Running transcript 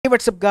Hey,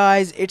 what's up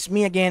guys, it's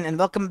me again and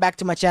welcome back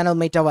to my channel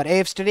Mayta What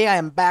Ifs. Today I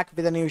am back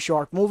with a new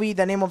short movie.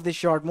 The name of this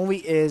short movie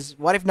is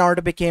What If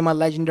Naruto Became a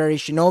Legendary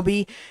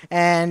Shinobi?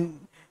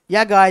 And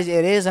yeah guys,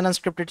 it is an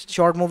unscripted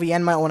short movie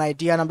and my own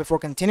idea. Now before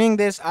continuing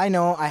this, I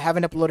know I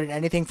haven't uploaded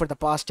anything for the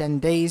past 10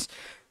 days.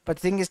 But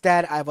the thing is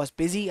that I was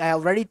busy. I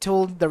already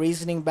told the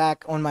reasoning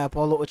back on my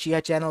Apollo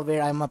Uchiha channel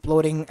where I'm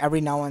uploading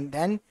every now and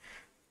then.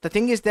 The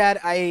thing is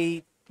that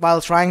while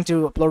trying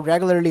to upload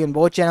regularly on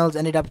both channels,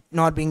 ended up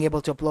not being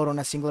able to upload on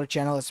a singular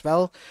channel as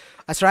well.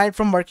 Aside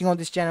from working on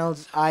these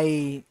channels,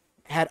 I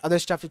had other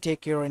stuff to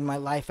take care of in my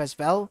life as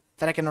well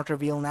that I cannot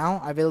reveal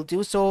now. I will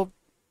do so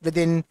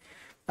within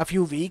a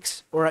few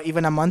weeks or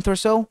even a month or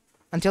so.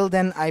 Until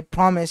then, I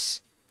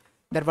promise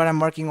that what I'm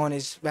working on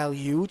is, well,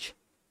 huge.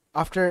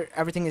 After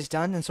everything is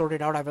done and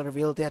sorted out, I will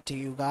reveal that to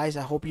you guys.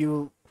 I hope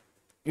you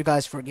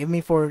guys forgive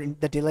me for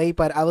the delay,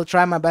 but I will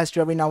try my best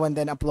to every now and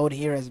then upload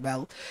here as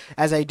well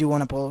as I do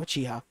on Apollo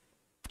Chiha.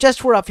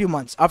 Just for a few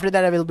months. After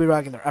that, I will be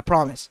regular. I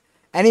promise.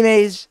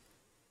 Anyways,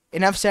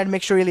 enough said.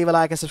 Make sure you leave a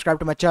like and subscribe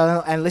to my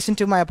channel and listen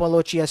to my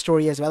Apollo Chiha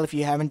story as well if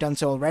you haven't done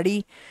so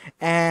already.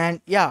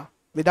 And yeah,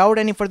 without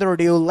any further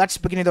ado, let's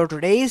begin with our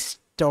today's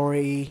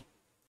story.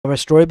 Our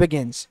story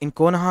begins in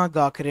Konoha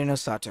Gakure no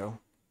Sato,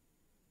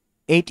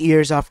 8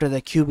 years after the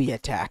QB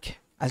attack.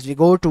 As we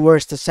go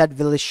towards the said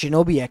village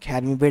Shinobi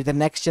Academy, where the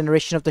next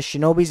generation of the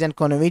Shinobis and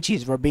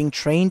Konoichis were being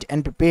trained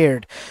and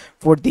prepared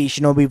for the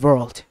Shinobi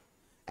world.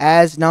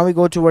 As now we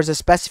go towards a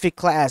specific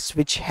class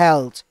which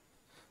held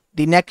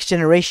the next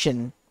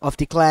generation of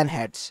the clan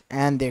heads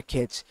and their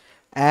kids.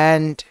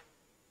 And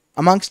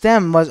amongst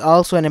them was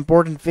also an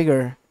important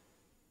figure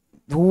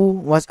who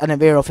was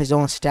unaware of his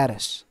own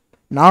status.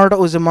 Naruto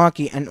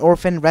Uzumaki, an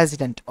orphan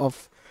resident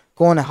of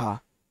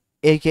Konoha,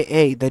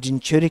 aka the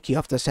Jinchuriki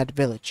of the said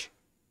village.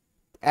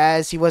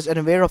 As he was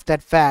unaware of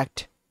that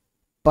fact,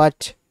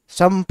 but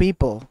some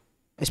people,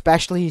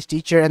 especially his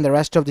teacher and the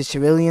rest of the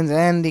civilians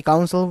and the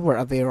council, were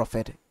aware of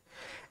it.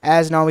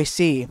 As now we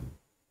see,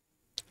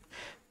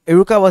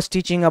 Iruka was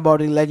teaching about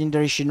the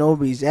legendary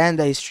shinobis and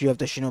the history of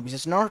the shinobis.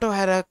 As Naruto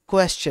had a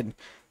question.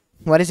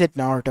 What is it,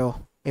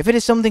 Naruto? If it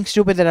is something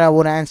stupid that I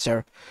won't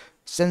answer,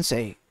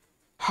 Sensei,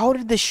 how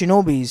did the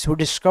shinobis who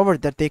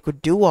discovered that they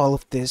could do all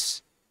of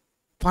this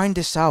find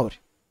this out?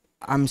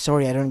 I'm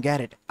sorry, I don't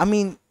get it. I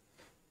mean,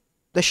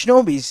 the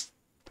shinobis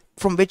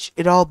from which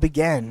it all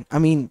began. I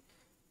mean,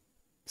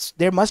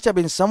 there must have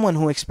been someone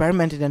who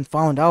experimented and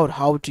found out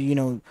how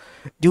to,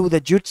 do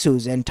the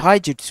jutsus and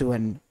taijutsu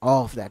and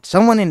all of that.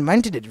 Someone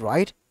invented it,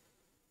 right?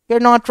 You're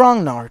not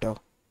wrong, Naruto.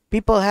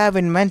 People have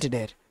invented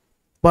it.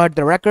 But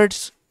the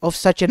records of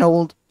such an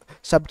old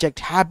subject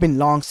have been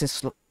long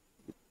since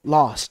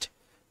lost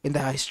in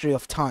the history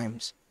of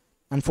times.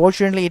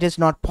 Unfortunately, it is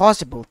not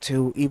possible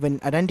to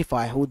even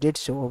identify who did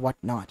so or what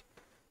not.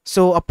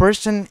 So a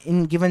person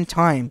in given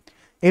time,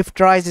 if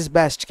tries his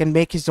best, can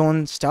make his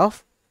own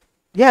stuff?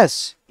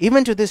 Yes,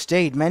 even to this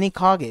date, many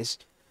Kages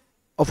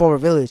of our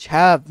village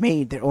have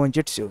made their own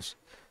jutsus,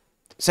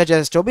 such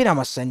as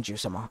Tobirama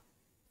Senju-sama,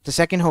 the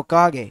second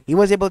Hokage. He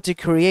was able to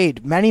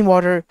create many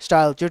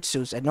water-style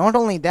jutsus, and not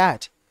only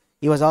that,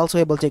 he was also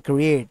able to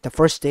create the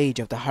first stage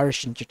of the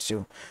Harishin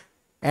Jutsu,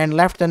 and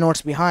left the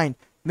notes behind,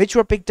 which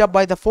were picked up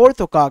by the fourth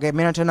Hokage,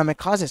 Minato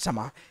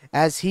Namikaze-sama,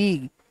 as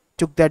he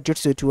took that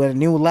jutsu to a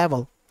new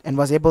level and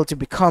was able to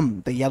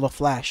become the Yellow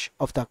Flash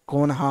of the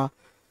Konoha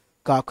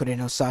Gakure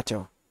no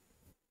Sato.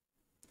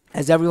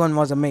 As everyone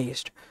was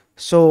amazed.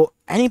 So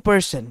any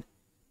person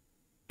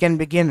can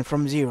begin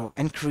from zero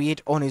and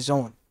create on his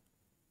own.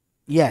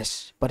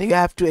 Yes, but you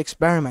have to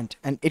experiment,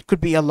 and it could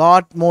be a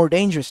lot more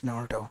dangerous,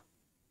 Naruto.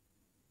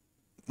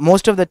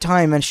 Most of the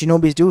time when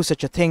shinobis do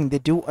such a thing, they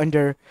do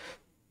under,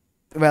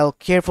 well,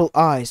 careful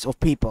eyes of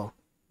people.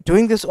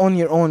 Doing this on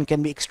your own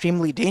can be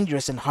extremely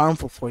dangerous and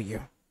harmful for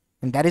you.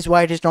 And that is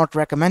why it is not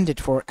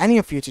recommended for any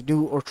of you to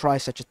do or try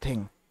such a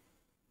thing.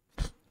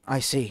 I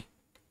see.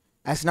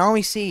 As now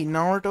we see,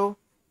 Naruto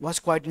was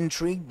quite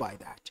intrigued by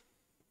that.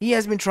 He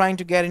has been trying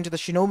to get into the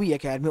Shinobi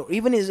Academy or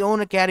even his own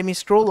academy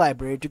scroll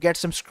library to get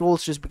some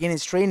scrolls to begin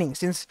his training,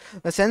 since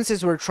the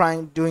senseis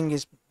were doing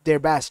their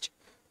best.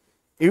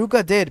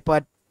 Iruka did,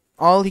 but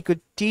all he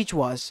could teach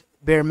was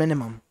bare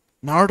minimum.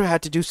 Naruto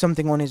had to do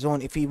something on his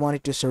own if he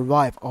wanted to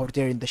survive out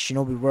there in the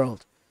Shinobi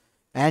world.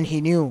 And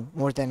he knew,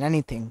 more than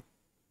anything,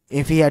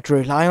 if he had to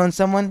rely on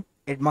someone,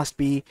 it must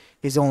be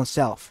his own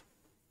self.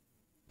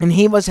 And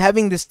he was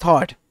having this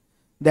thought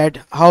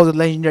that how the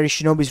legendary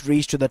shinobis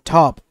reached to the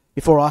top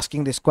before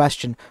asking this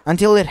question,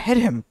 until it hit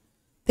him.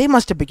 They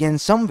must have begun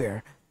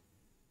somewhere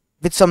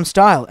with some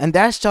style, and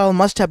that style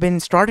must have been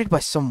started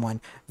by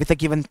someone with a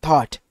given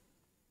thought.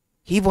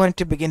 He wanted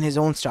to begin his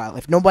own style.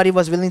 If nobody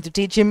was willing to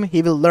teach him,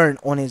 he will learn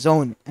on his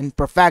own and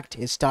perfect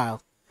his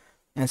style.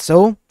 And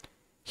so,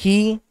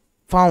 he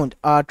found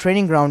a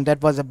training ground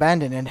that was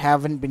abandoned and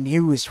haven't been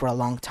used for a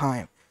long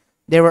time.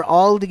 There were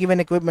all the given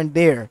equipment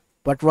there,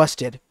 but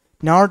rusted.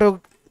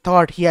 Naruto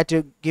thought he had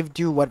to give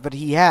due what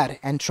he had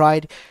and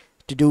tried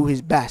to do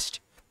his best.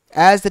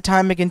 As the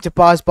time began to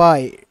pass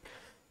by,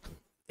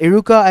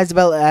 Iruka as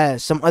well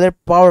as some other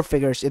power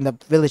figures in the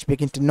village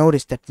begin to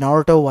notice that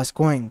Naruto was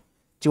going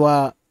to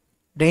a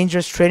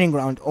dangerous training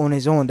ground on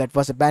his own that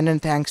was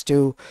abandoned thanks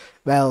to,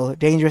 well,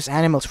 dangerous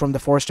animals from the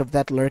forest of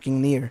death lurking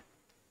near,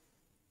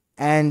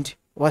 and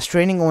was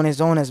training on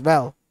his own as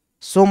well.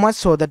 So much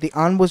so that the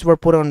Anbus were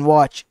put on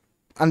watch,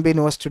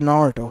 unbeknownst to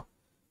Naruto.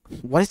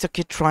 What is the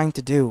kid trying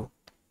to do?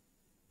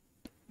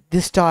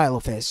 This style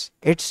of his,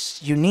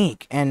 it's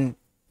unique and,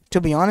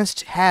 to be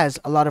honest, has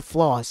a lot of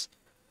flaws,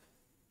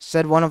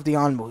 said one of the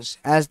Anbus,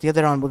 as the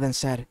other Anbu then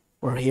said,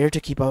 "We're here to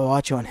keep a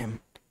watch on him.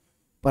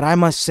 But I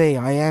must say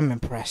I am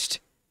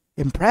impressed."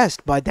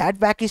 Impressed by that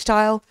wacky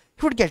style?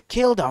 He would get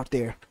killed out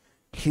there.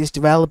 He's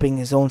developing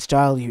his own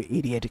style, you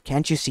idiot.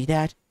 Can't you see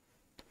that?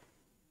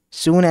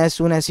 Soon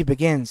as he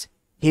begins,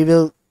 he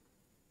will,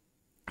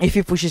 if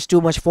he pushes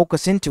too much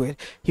focus into it,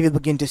 he will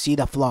begin to see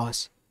the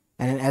flaws.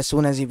 And as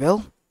soon as he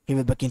will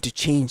begin to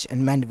change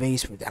and mend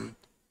ways for them.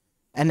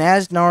 And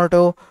as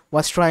Naruto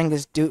was trying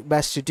his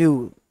best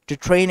to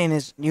train in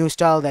his new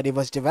style that he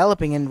was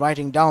developing and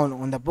writing down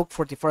on the book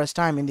for the first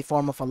time in the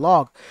form of a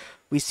log,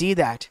 we see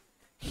that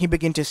he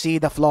began to see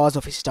the flaws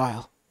of his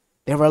style.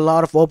 There were a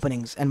lot of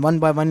openings, and one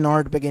by one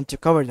Naruto began to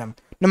cover them.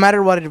 No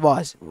matter what it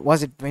was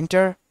it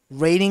winter,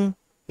 raining,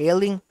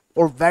 hailing,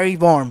 or very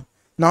warm,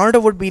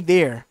 Naruto would be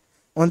there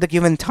on the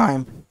given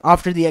time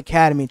after the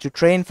academy to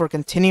train for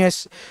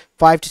continuous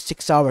 5 to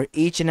 6 hours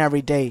each and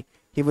every day.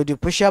 He would do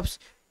push-ups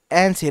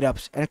and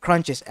sit-ups and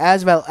crunches,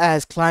 as well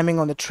as climbing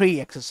on the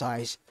tree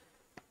exercise,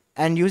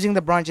 and using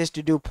the branches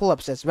to do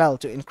pull-ups as well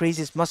to increase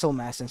his muscle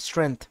mass and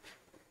strength.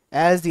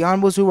 As the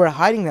Anbus who were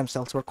hiding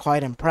themselves were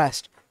quite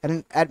impressed,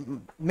 and at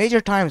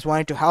major times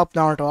wanted to help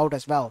Naruto out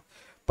as well.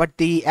 But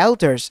the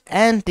elders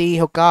and the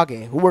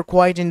Hokage, who were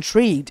quite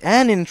intrigued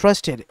and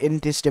interested in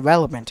this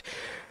development,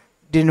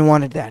 didn't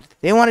want that.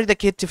 They wanted the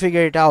kid to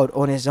figure it out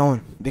on his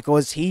own,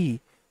 because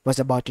he was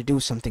about to do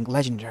something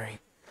legendary.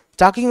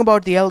 Talking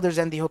about the elders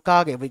and the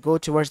Hokage, we go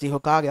towards the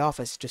Hokage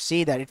office to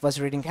see that it was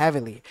raining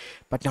heavily,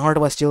 but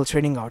Naruto was still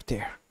training out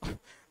there.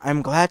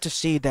 I'm glad to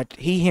see that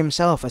he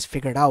himself has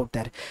figured out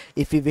that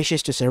if he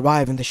wishes to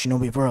survive in the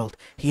shinobi world,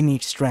 he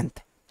needs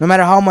strength. No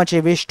matter how much I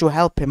wish to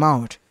help him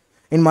out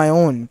in my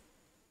own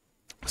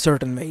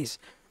certain ways,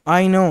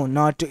 I know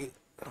not to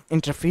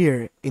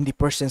interfere in the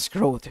person's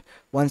growth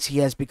once he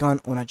has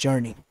begun on a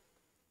journey.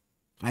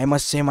 I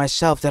must say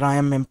myself that I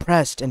am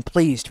impressed and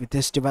pleased with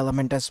this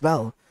development as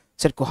well,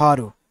 said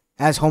Koharu,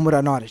 as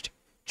Homura nodded.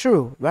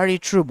 True, very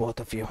true, both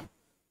of you.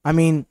 I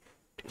mean,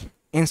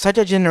 in such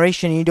a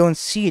generation you don't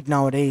see it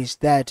nowadays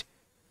that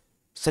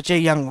such a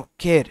young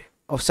kid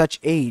of such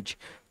age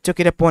took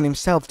it upon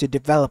himself to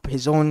develop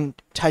his own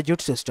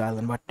taijutsu style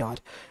and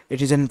whatnot.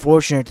 It is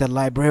unfortunate that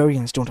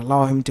librarians don't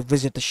allow him to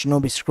visit the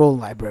shinobi scroll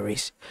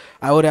libraries.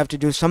 I would have to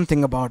do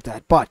something about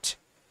that, but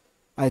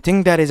I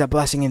think that is a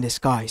blessing in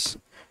disguise.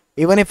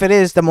 Even if it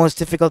is the most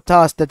difficult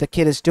task that the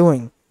kid is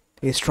doing,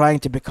 he is trying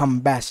to become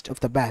best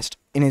of the best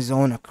in his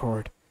own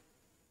accord.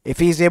 If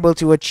he is able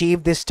to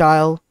achieve this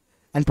style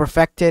and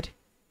perfect it,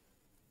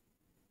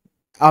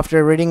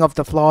 after reading of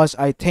the flaws,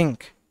 I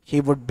think he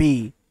would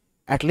be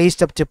at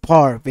least up to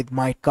par with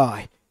Might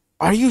Guy.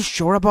 Are you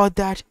sure about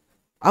that?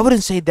 I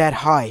wouldn't say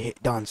that high,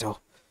 Danzo.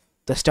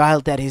 The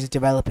style that he's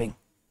developing,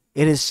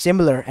 it is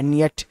similar and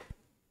yet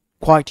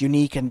quite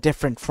unique and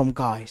different from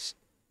Guy's.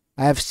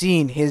 I have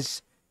seen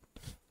his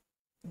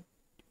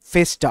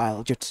fist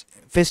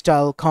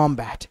style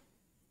combat,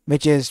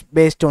 which is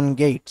based on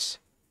gates.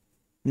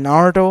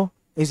 Naruto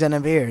is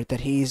unaware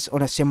that he is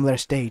on a similar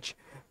stage,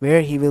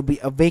 where he will be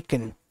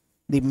awaken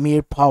the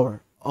mere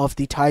power of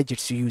the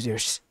taijutsu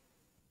users.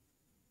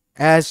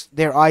 As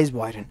their eyes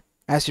widen,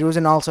 as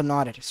Hiruzen also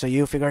nodded, so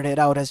you figured it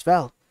out as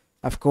well?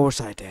 Of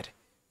course I did.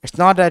 It's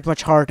not that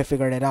much hard to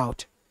figure it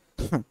out.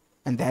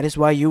 And that is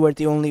why you were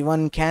the only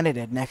one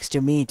candidate next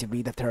to me to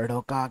be the third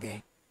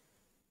Hokage.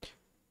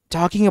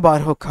 Talking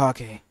about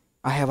Hokage,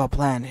 I have a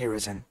plan,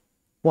 Hiruzen.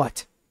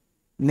 What?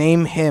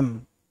 Name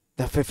him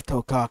the fifth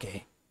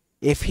Hokage,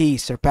 if he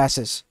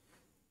surpasses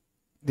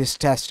this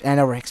test and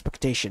our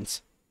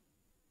expectations.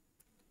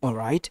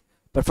 Alright,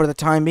 but for the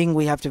time being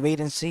we have to wait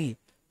and see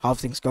how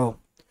things go.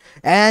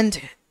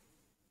 And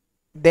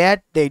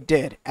that they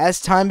did. As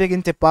time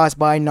began to pass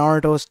by,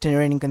 Naruto's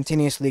training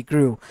continuously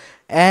grew.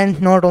 And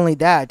not only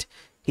that,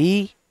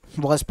 he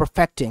was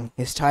perfecting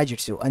his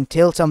taijutsu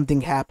until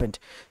something happened.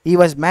 He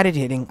was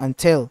meditating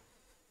until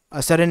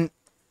a sudden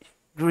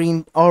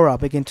green aura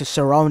began to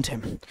surround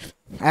him.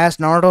 As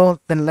Naruto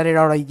then let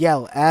out a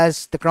yell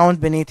as the ground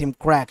beneath him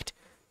cracked.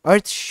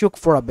 Earth shook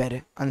for a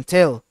bit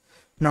until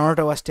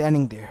Naruto was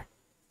standing there.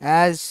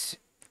 As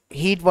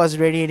heat was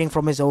radiating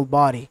from his whole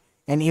body,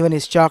 and even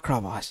his chakra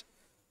was.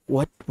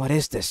 What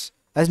is this?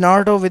 As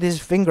Naruto with his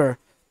finger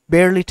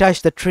barely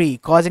touched the tree,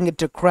 causing it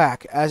to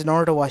crack, as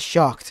Naruto was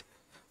shocked.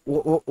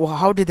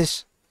 How did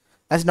this?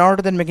 As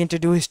Naruto then began to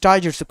do his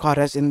taijutsu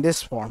katas in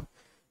this form.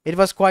 It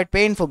was quite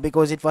painful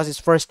because it was his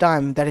first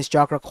time that his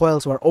chakra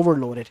coils were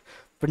overloaded,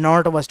 but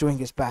Naruto was doing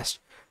his best.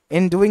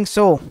 In doing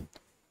so,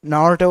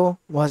 Naruto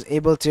was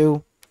able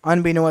to,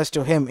 unbeknownst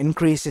to him,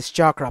 increase his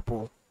chakra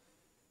pool.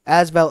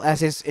 as well as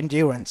his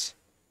endurance.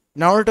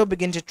 Naruto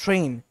began to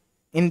train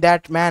in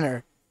that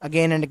manner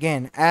again and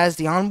again, as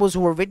the Anbos who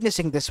were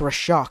witnessing this were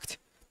shocked.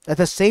 At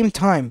the same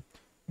time,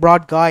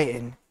 brought Guy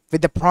in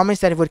with the promise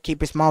that he would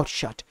keep his mouth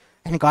shut,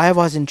 and Guy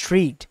was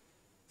intrigued.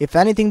 If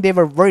anything, they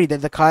were worried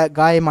that the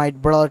guy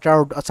might blurt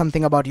out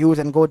something about youth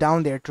and go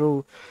down there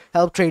to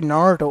help train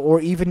Naruto or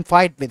even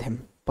fight with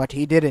him, but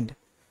he didn't.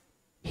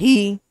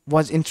 He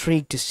was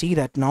intrigued to see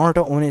that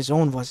Naruto on his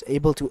own was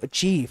able to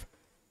achieve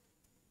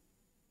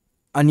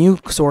a new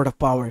sort of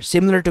power,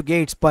 similar to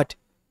Gates, but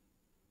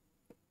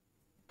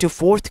to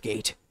fourth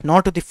gate,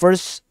 not to the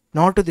first,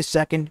 not to the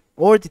second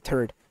or the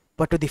third,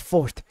 but to the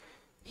fourth.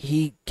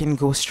 He can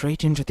go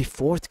straight into the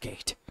fourth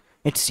gate,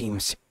 it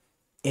seems.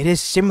 It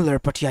is similar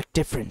but yet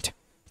different.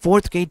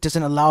 Fourth gate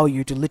doesn't allow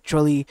you to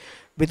literally,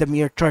 with a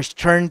mere touch,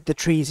 turn the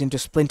trees into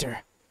splinter.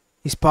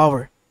 His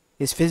power,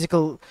 his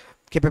physical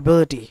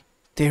capability,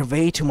 they're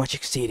way too much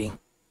exceeding.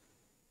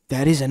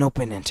 That is an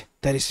opponent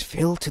that is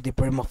filled to the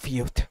brim of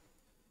youth.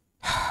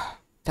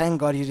 Thank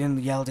God you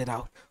didn't yell it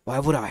out. Why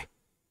would I?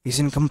 He's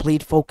in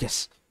complete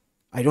focus.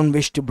 I don't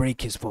wish to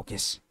break his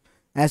focus.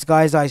 As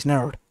Guy's eyes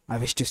narrowed, I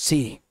wish to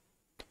see.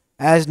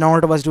 As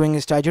Naruto was doing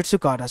his taijutsu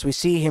katas, we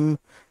see him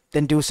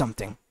then do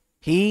something.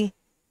 He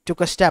took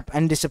a step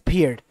and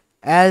disappeared,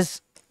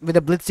 as with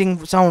a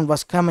blitzing sound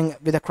was coming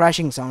with a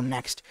crashing sound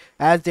next,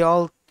 as they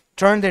all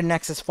turned their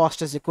necks as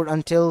fast as they could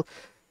until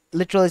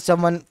literally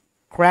someone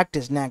cracked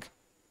his neck.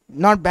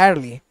 Not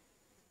badly,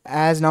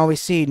 as now we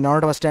see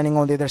Naruto was standing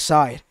on the other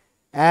side,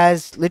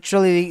 as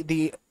literally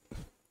the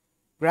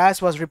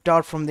grass was ripped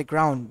out from the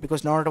ground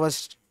because Naruto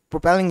was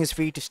propelling his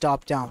feet to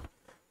stop down.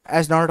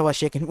 As Naruto was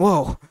shaken,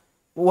 whoa,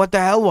 what the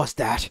hell was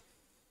that?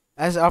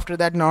 As after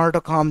that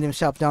Naruto calmed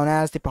himself down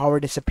as the power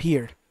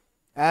disappeared.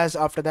 As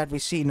after that we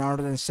see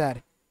Naruto then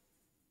said,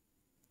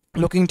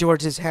 looking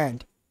towards his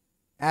hand,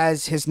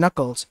 as his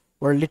knuckles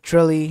were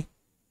literally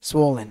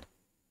swollen.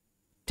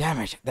 Damn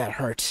it, that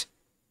hurts.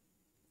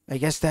 I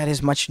guess that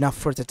is much enough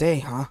for today,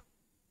 huh?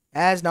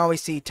 As now we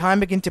see time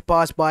begin to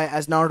pass by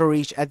as Naruto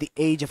reached at the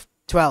age of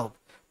 12.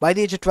 By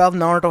the age of 12,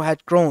 Naruto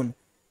had grown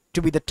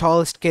to be the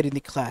tallest kid in the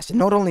class. And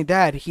not only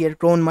that, he had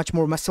grown much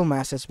more muscle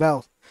mass as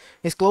well.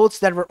 His clothes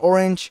that were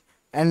orange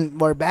and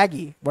were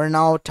baggy were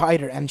now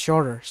tighter and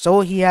shorter.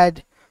 So he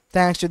had,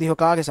 thanks to the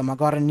Hokage-sama,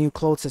 gotten new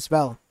clothes as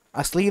well.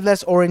 A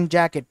sleeveless orange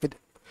jacket with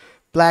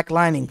black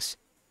linings,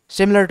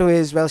 similar to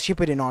his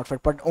Shippuden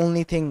outfit, but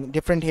only thing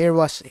different here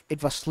was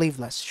it was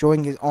sleeveless,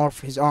 showing his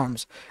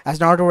arms, as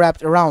Naruto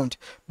wrapped around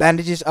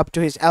bandages up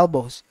to his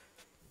elbows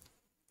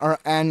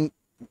and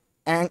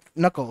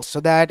knuckles, so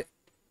that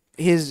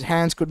his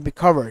hands could be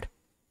covered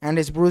and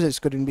his bruises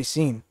couldn't be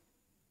seen.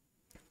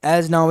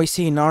 As now we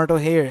see,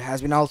 Naruto hair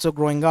has been also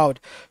growing out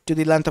to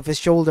the length of his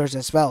shoulders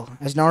as well,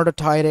 as Naruto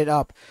tied it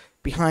up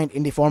behind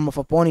in the form of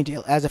a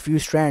ponytail, as a few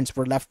strands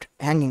were left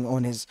hanging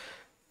on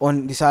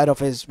the side of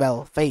his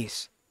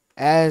face,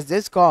 as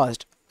this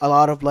caused a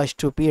lot of blush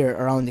to appear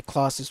around the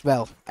class as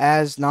well,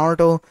 as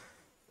Naruto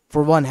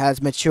for one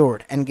has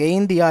matured and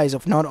gained the eyes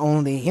of not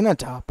only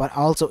Hinata but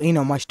also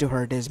Ino, much to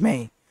her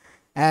dismay,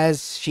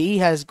 as she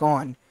has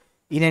gone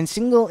in a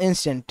single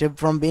instant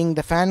from being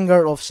the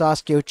fangirl of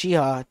Sasuke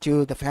Uchiha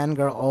to the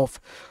fangirl of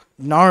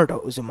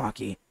Naruto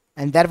Uzumaki.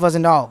 And that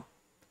wasn't all.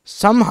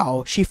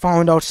 Somehow she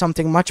found out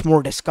something much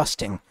more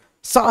disgusting.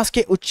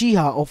 Sasuke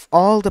Uchiha, of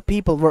all the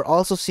people, were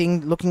also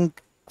looking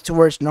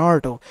towards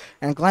Naruto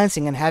and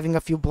glancing and having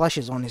a few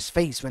blushes on his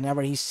face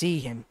whenever he see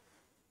him,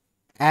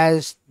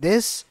 as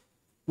this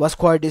was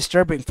quite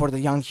disturbing for the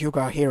young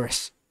Hyuga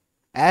heiress.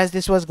 As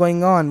this was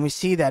going on, we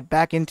see that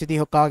back into the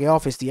Hokage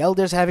office, the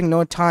elders having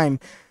no time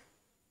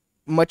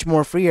much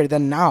more freer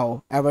than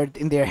now ever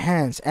in their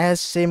hands, as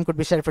same could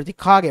be said for the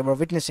Kage were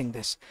witnessing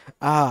this.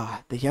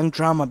 Ah, the young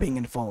drama being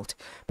involved.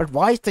 But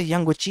why is the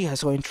young Uchiha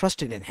so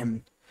interested in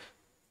him?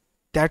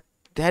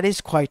 That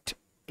is quite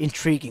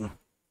intriguing.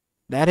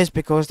 That is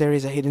because there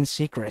is a hidden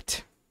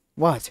secret.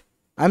 What?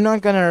 I'm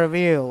not gonna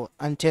reveal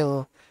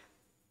until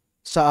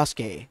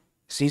Sasuke,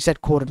 she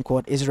said quote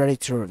unquote, is ready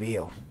to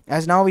reveal.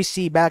 As now we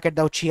see back at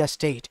the Uchiha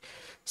state,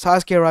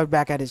 Sasuke arrived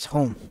back at his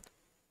home,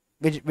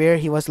 where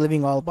he was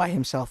living all by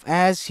himself,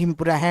 as he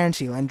put a hand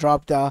seal and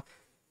dropped the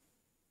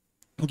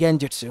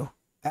genjutsu,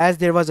 as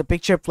there was a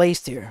picture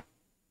placed here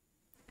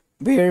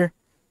where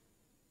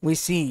we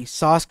see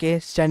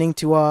Sasuke standing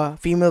to a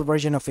female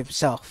version of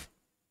himself,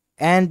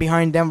 and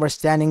behind them were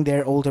standing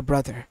their older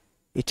brother,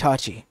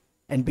 Itachi,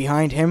 and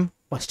behind him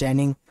was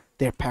standing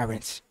their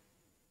parents.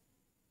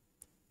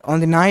 On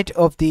the night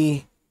of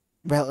the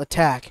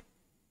attack,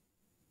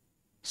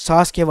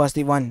 Sasuke was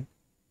the one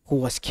who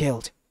was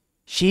killed.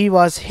 She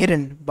was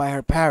hidden by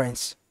her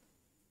parents,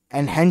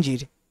 and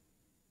Henji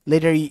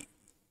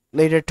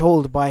later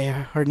told by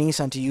her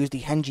Nisan to use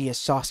the Henji as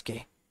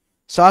Sasuke.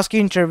 Sasuke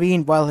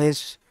intervened while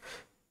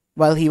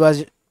he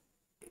was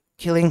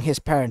killing his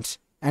parents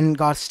and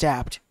got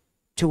stabbed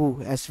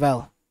too as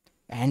well,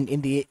 and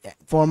in the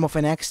form of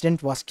an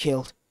accident was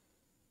killed.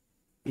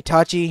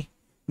 Itachi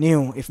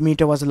knew if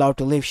Mayta was allowed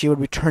to live, she would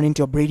be turned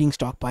into a breeding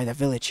stock by the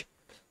village.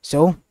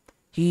 So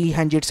he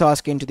handed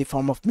Sasuke into the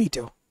form of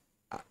Mito.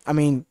 I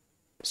mean,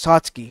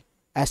 Satsuki,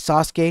 as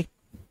Sasuke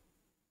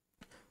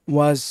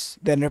was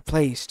then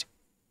replaced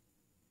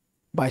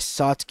by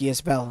Satsuki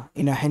as well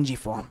in a Henji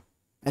form.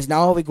 As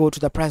now we go to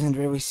the present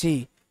where we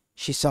see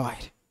she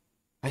sighed.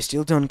 I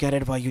still don't get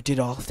it why you did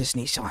all of this,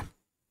 Nissan.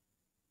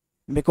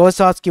 Because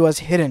Satsuki was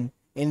hidden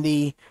in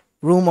the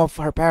room of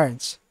her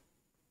parents,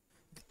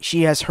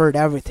 she has heard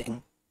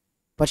everything.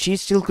 But she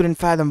still couldn't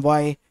fathom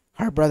why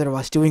her brother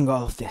was doing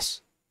all of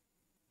this.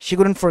 She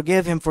couldn't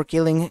forgive him for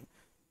killing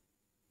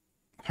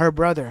her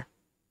brother,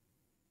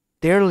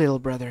 their little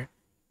brother,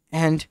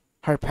 and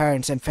her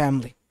parents and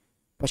family.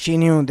 But she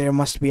knew there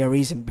must be a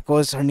reason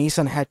because her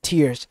Nissan had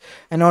tears,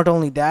 and not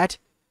only that,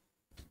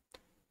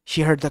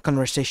 she heard the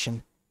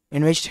conversation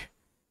in which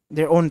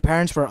their own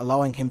parents were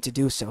allowing him to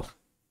do so,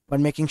 but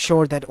making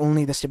sure that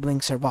only the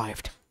siblings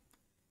survived.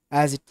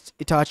 As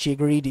Itachi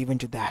agreed even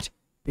to that,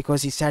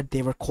 because he said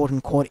they were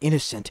quote-unquote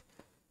innocent,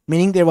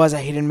 meaning there was a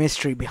hidden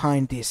mystery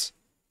behind this.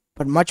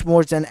 But much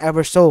more than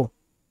ever so,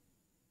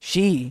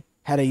 she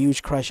had a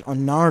huge crush on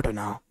Naruto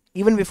now,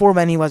 even before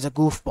when he was a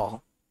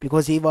goofball,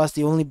 because he was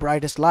the only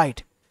brightest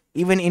light.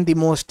 Even in the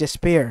most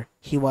despair,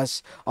 he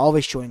was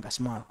always showing a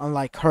smile.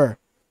 Unlike her,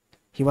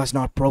 he was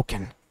not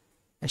broken,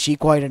 and she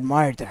quite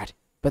admired that.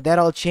 But that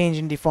all changed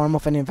in the form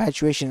of an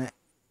infatuation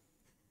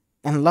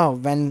and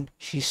love when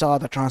she saw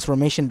the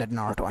transformation that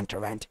Naruto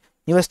underwent.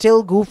 He was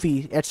still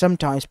goofy at some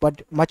times,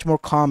 but much more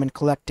calm and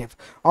collective,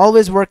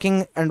 always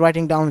working and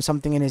writing down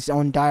something in his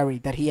own diary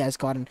that he has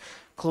gotten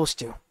close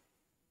to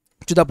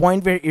the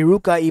point where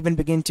Iruka even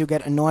began to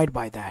get annoyed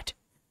by that.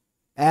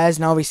 As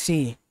now we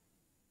see,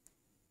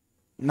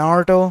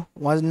 Naruto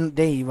one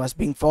day was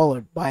being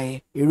followed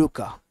by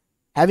Iruka,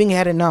 having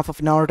had enough of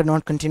Naruto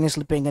not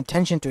continuously paying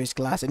attention to his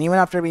class, and even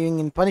after being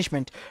in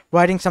punishment,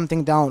 writing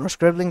something down or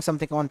scribbling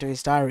something onto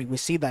his diary. We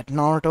see that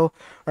Naruto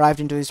arrived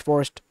into his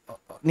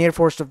near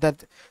forest of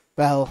that,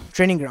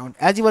 training ground.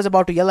 As he was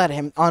about to yell at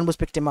him, Anbus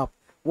picked him up.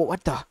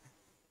 What the?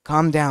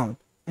 Calm down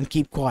and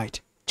keep quiet.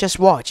 Just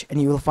watch,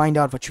 and you will find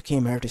out what you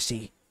came here to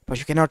see. But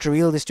you cannot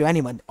reveal this to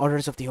anyone.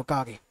 Orders of the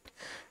Hokage.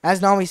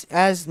 As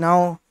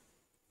now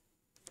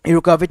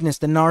Iruka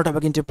witnessed that Naruto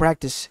began to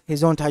practice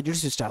his own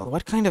taijutsu style.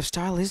 What kind of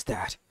style is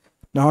that?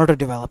 Naruto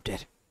developed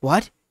it.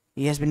 What?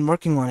 He has been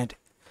working on it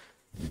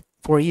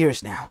for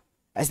years now.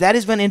 As that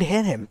is when it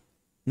hit him.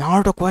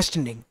 Naruto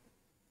questioning.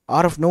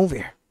 Out of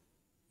nowhere.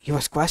 He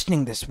was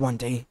questioning this one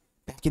day,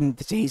 back in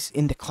the days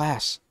in the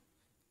class.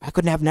 I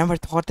could have never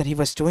thought that he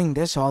was doing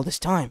this all this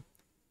time.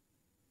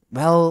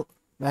 Well,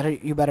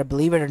 you better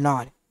believe it or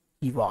not,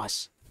 he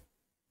was.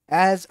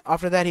 As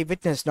after that he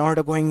witnessed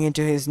Naruto going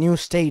into his new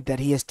state that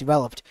he has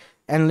developed,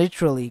 and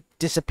literally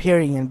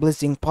disappearing and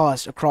blitzing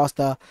past across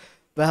the,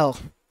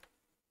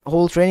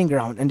 whole training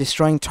ground and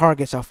destroying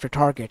targets after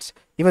targets.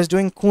 He was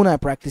doing kunai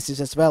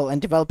practices as well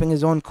and developing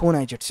his own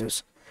kunai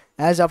jutsus.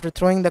 As after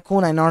throwing the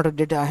kunai, Naruto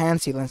did a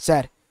hand seal and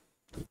said,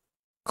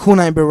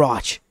 Kunai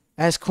Barrage.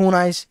 As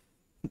kunais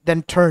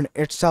then turned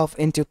itself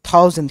into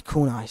 1,000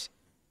 kunais.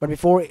 But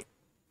before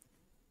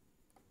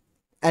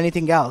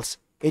anything else,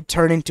 it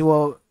turned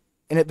into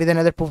with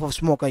another puff of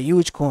smoke, a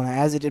huge kunai,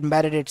 as it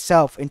embedded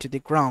itself into the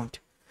ground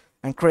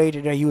and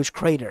created a huge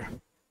crater.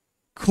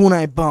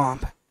 Kunai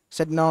Bomb,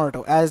 said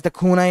Naruto, as the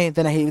kunai,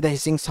 then the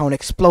hissing sound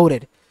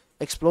exploded,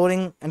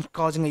 exploding and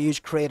causing a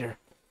huge crater.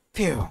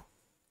 Phew.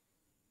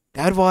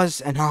 That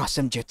was an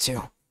awesome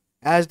jutsu.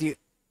 As the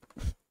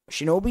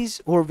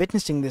shinobis who were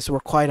witnessing this were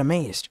quite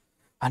amazed.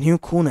 A new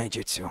kunai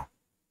jutsu.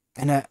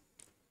 And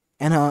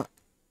a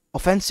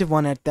offensive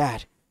one at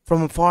that,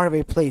 from a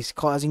faraway place,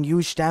 causing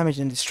huge damage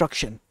and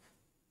destruction.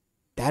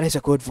 That is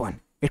a good one.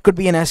 It could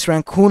be an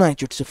S-rank kunai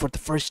jutsu for the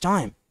first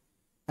time.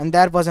 And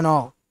that wasn't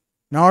all.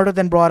 Naruto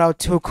then brought out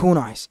 2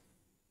 kunais.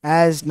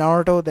 As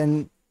Naruto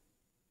then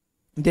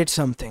did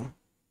something.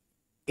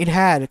 It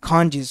had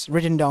kanjis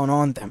written down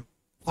on them.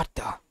 What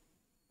the?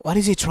 What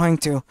is he trying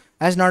to?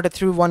 As Naruto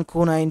threw one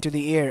kunai into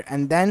the air,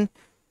 and then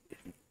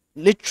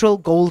literal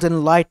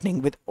golden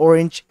lightning with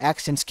orange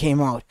accents came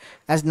out.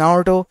 As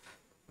Naruto,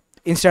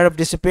 instead of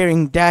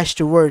disappearing, dashed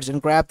towards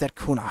and grabbed that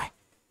kunai.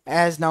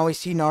 As now we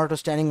see Naruto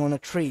standing on a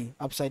tree,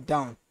 upside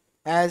down.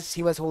 As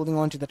he was holding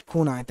on to that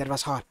kunai that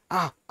was hot.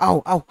 Ah,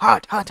 ow, ow,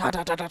 hot.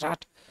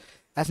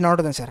 As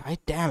Naruto then said,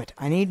 damn it,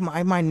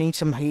 I might need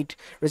some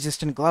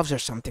heat-resistant gloves or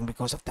something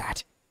because of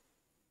that.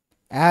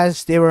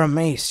 As they were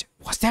amazed,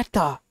 was that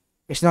the...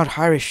 It's not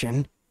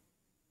Hirishin.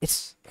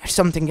 It's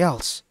something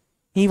else.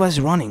 He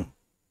was running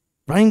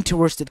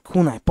towards that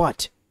kunai,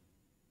 but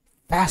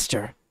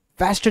faster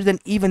than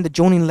even the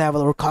Jonin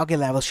level or Kage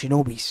level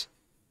shinobis.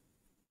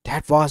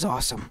 That was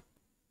awesome.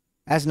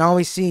 As now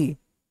we see.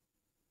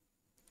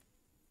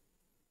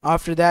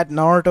 After that,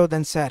 Naruto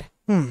then said,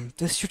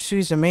 this jutsu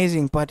is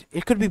amazing, but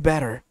it could be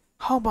better.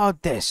 How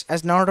about this?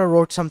 As Naruto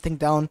wrote something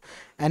down,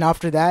 and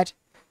after that,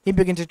 he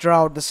began to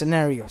draw out the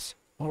scenarios.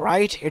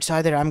 Alright, it's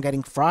either I'm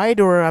getting fried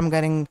or I'm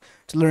getting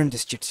to learn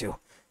this jutsu.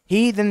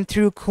 He then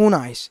threw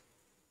kunais,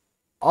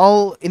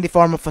 all in the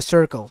form of a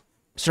circle,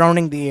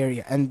 surrounding the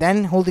area, and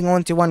then holding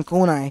on to one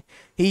kunai,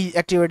 he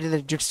activated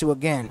the jutsu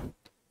again.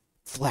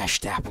 Flash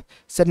tap,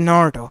 said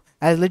Naruto,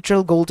 as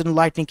literal golden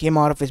lightning came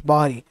out of his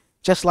body,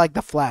 just like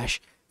the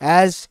Flash,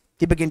 as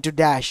he began to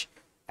dash.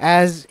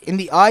 As in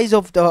the eyes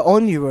of the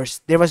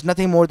universe, there was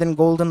nothing more than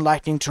golden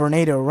lightning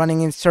tornado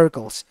running in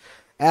circles,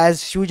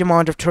 as huge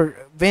amount of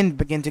wind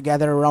began to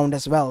gather around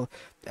as well,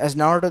 as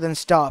Naruto then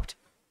stopped,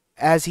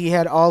 as he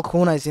had all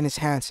kunais in his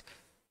hands.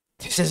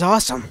 This is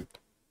awesome!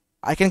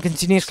 I can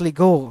continuously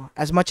go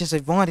as much as I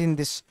want in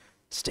this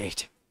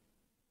state.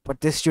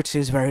 But this jutsu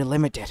is very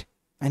limited.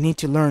 I need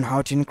to learn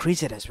how to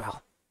increase it as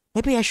well.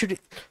 Maybe I should,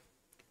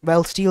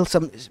 well, steal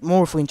some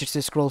more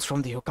Fuinjutsu scrolls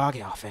from the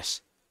Hokage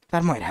office.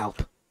 That might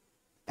help.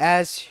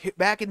 As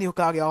back in the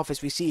Hokage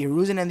office, we see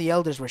Hiruzen and the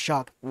elders were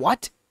shocked.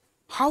 What?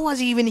 How was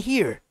he even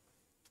here?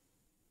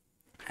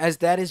 As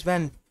that is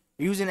when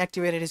Hiruzen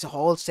activated his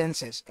whole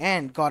senses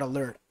and got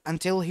alert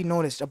until he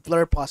noticed a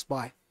blur pass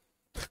by.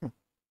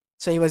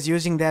 So he was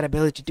using that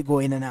ability to go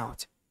in and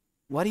out.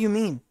 What do you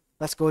mean?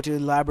 Let's go to the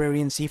library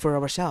and see for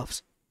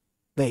ourselves.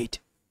 Wait.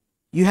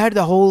 You had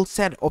the whole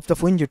set of the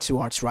Fuinjutsu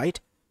arts, right?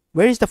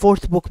 Where is the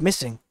 4th book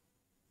missing?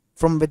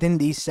 From within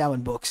these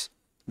 7 books.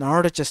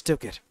 Naruto just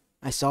took it.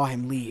 I saw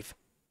him leave.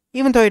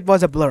 Even though it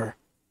was a blur,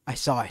 I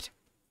saw it.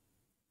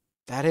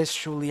 That is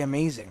truly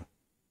amazing.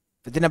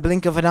 Within a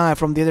blink of an eye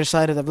from the other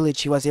side of the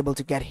village, he was able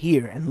to get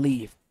here and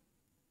leave.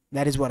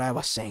 That is what I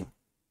was saying.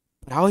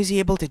 But how is he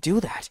able to do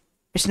that?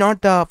 It's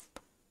not the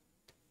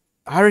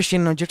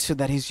Harashin no Jutsu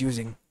that he's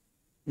using.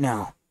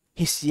 No.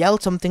 He's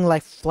yelled something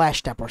like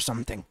Flash Tap or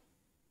something.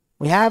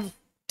 We have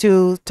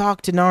to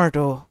talk to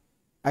Naruto.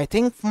 I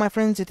think, my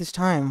friends, it is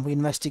time we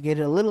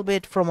investigated a little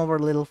bit from our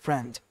little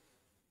friend.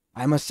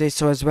 I must say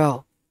so as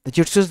well. The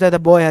jutsus that the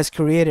boy has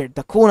created,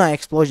 the kunai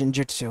explosion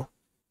jutsu.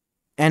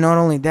 And not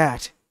only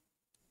that,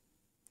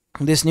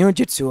 this new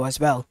jutsu as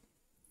well.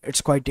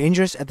 It's quite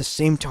dangerous at the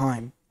same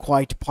time,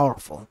 quite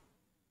powerful.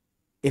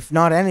 If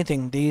not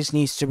anything, these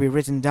needs to be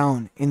written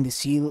down in the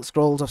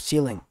scrolls of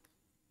sealing.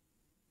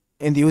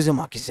 In the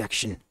Uzumaki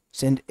section,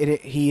 since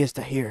he is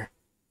the heir.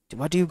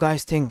 What do you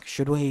guys think?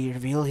 Should we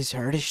reveal his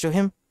heritage to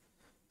him?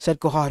 Said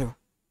Koharu.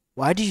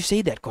 Why did you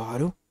say that,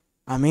 Koharu?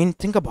 I mean,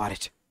 think about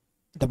it.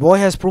 The boy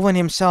has proven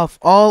himself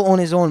all on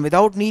his own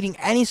without needing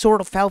any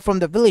sort of help from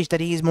the village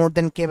that he is more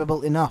than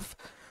capable enough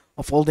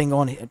of holding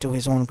on to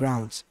his own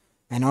grounds.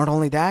 And not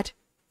only that,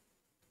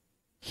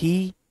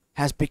 he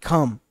has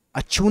become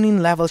a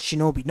Chunin level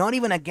shinobi, not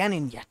even a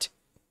Genin yet,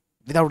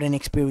 without any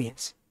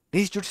experience.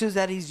 These jutsus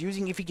that he's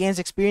using, if he gains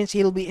experience,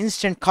 he'll be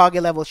instant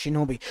Kage level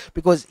shinobi,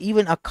 because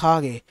even a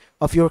Kage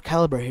of your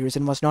caliber here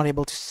was not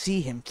able to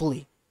see him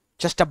fully.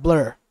 Just a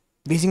blur,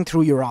 whizzing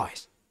through your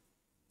eyes.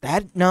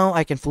 That now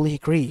I can fully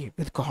agree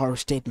with Koharu's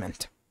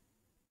statement,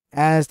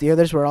 as the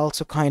others were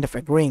also kind of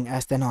agreeing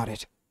as they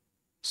nodded.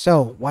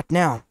 So, what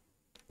now?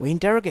 We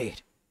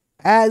interrogate.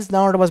 As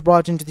Naruto was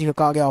brought into the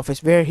Hokage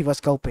office where he was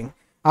sculpting,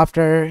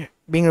 after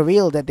being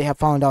revealed that they have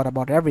found out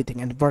about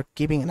everything and were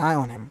keeping an eye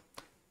on him.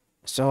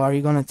 So are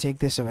you gonna take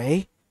this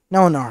away?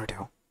 No,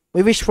 Naruto.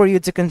 We wish for you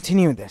to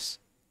continue this.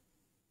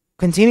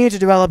 Continue to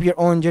develop your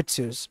own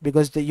jutsus,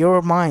 because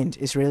your mind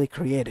is really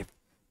creative.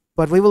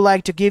 But we would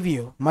like to give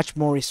you much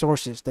more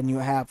resources than you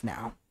have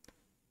now.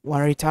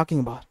 What are you talking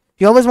about?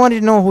 You always wanted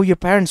to know who your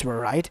parents were,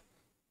 right?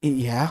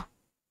 Yeah.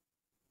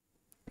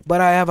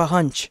 But I have a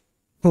hunch.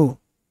 Who?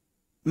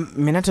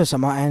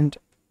 Minato-sama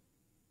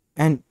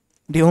and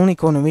the only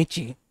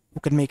Konomichi who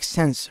can make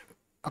sense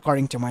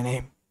according to my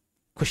name.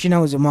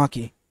 Kushina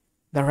Uzumaki,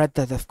 the Red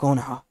Death of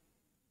Konoha.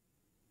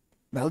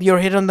 Well, you're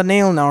hit on the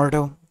nail,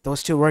 Naruto.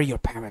 Those two were your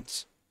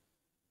parents.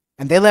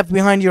 And they left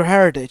behind your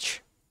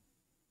heritage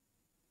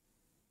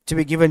to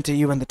be given to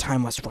you when the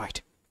time was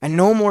right. And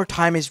no more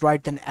time is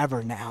right than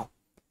ever now.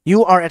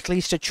 You are at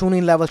least a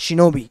Chunin level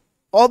shinobi,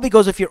 all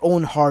because of your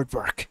own hard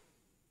work.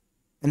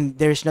 And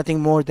there's nothing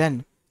more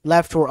then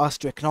left for us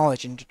to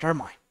acknowledge and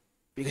determine.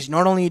 Because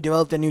not only you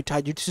developed a new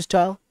taijutsu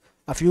style,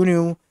 a few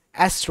new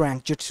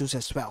S-rank jutsus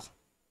as well.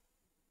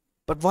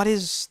 But what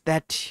is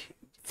that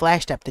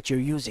flash tap that you're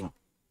using?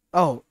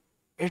 Oh,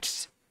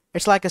 it's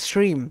like a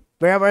stream.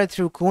 Wherever I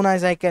threw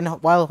kunais I can,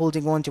 while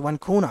holding on to one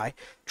kunai,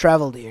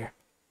 travel there.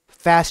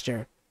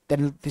 Faster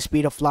than the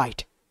speed of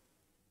light.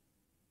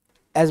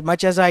 As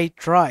much as I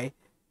try,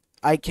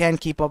 I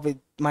can't keep up with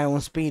my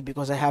own speed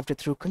because I have to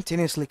throw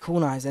continuously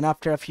kunais, and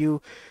after a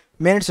few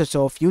minutes or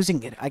so of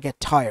using it, I get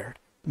tired.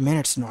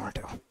 Minutes,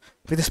 Naruto.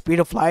 With the speed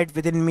of light,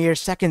 within mere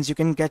seconds, you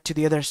can get to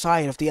the other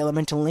side of the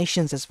elemental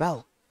nations as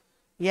well.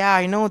 Yeah,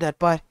 I know that,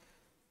 but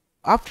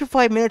after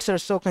 5 minutes or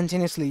so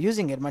continuously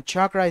using it, my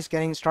chakra is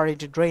starting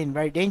to drain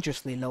very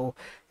dangerously low,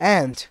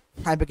 and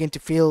I begin to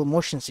feel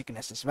motion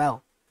sickness as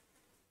well.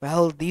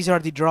 Well, these are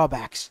the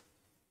drawbacks.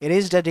 It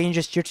is the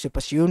dangerous jutsu,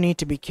 but you need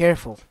to be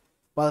careful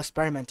while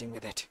experimenting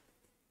with it.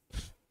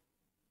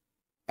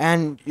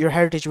 And your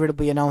heritage will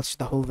be announced to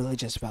the whole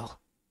village as well.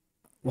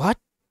 What?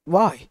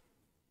 Why?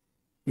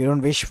 You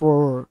don't wish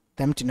for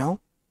them to know?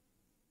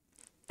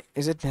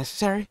 Is it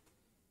necessary?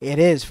 It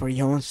is for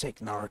your own sake,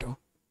 Naruto.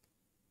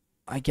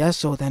 I guess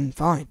so then,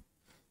 fine.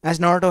 As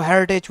Naruto's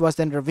heritage was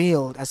then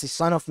revealed as the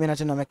son of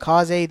Minato no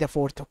Mikaze, the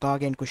 4th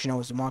Hokage, and Kushina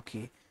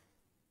Uzumaki.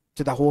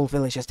 to the whole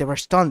village as they were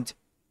stunned,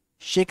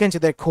 shaken to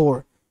their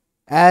core.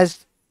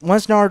 As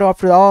once Naruto,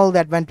 after all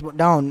that went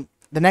down,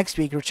 the next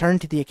week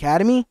returned to the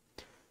academy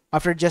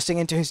after adjusting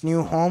into his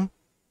new home,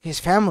 his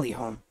family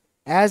home,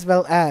 as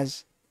well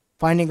as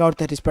finding out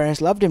that his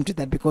parents loved him to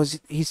that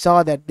because he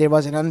saw that there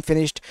was an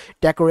unfinished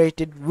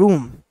decorated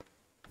room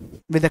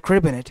with a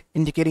crib in it,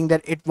 indicating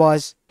that it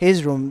was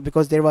his room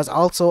because there was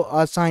also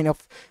a sign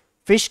of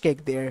fish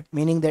cake there,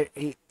 meaning that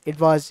it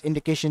was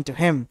indication to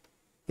him,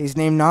 his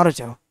name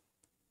Naruto.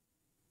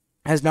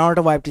 As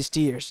Naruto wiped his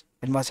tears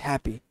and was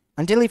happy,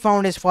 until he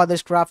found his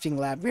father's crafting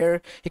lab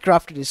where he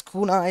crafted his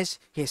kunais,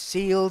 his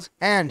seals,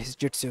 and his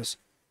jutsus,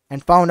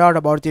 and found out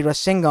about the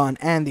Rasengan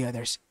and the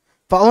others.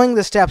 Following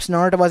the steps,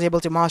 Naruto was able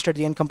to master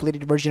the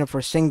uncompleted version of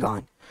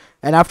Rasengan,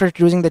 and after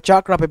using the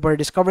chakra paper,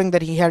 discovering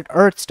that he had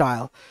Earth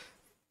style,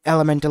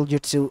 elemental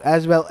jutsu,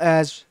 as well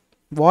as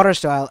water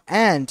style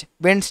and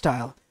wind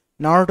style,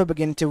 Naruto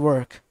began to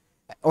work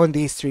on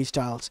these three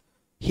styles.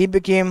 He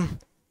became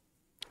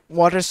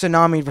Water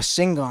Tsunami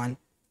Rasengan,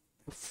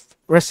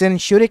 Rasen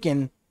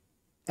Shuriken,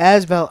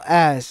 as well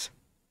as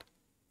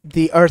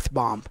the Earth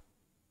Bomb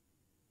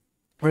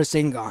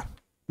Rasengan,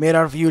 made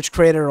out of a huge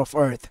crater of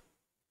Earth.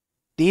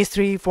 These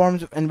three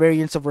forms and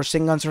variants of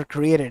Rasengans were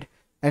created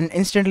and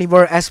instantly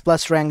were S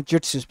plus rank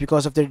jutsus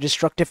because of their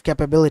destructive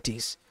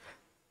capabilities.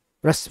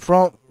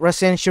 Rasen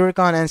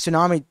Shuriken and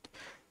Tsunami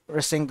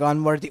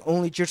Rasengan were the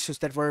only jutsus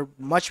that were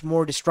much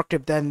more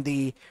destructive than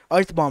the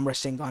Earth Bomb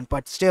Rasengan,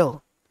 but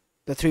still,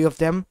 the three of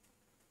them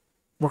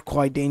were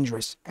quite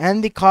dangerous,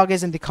 and the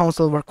Kages and the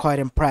council were quite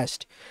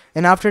impressed.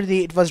 And after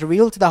it was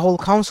revealed to the whole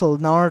council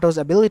Naruto's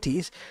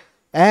abilities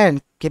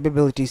and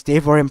capabilities, they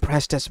were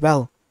impressed as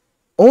well.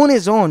 On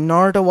his own,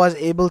 Naruto was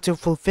able to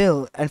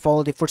fulfill and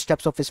follow the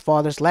footsteps of his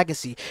father's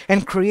legacy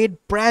and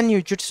create brand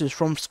new jutsus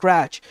from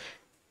scratch,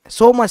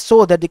 so much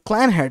so that the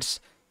clan heads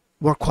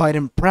were quite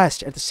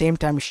impressed, at the same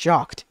time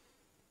shocked,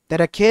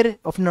 that a kid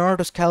of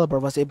Naruto's caliber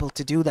was able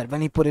to do that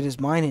when he put his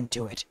mind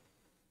into it.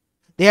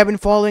 They have been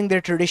following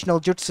their traditional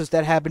jutsus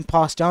that have been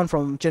passed down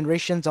from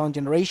generations on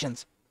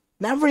generations.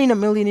 Never in a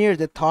million years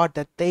they thought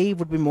that they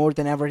would be more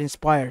than ever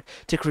inspired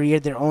to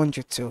create their own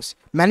jutsus.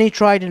 Many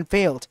tried and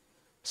failed.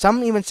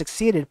 Some even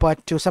succeeded,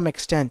 but to some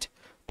extent.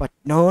 But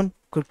no one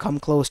could come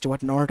close to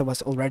what Naruto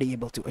was already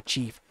able to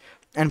achieve.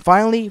 And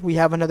finally, we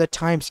have another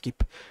time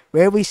skip,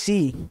 where we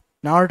see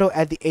Naruto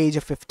at the age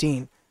of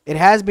 15. It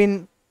has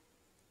been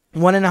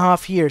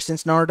 1.5 years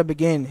since Naruto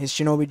began his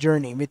shinobi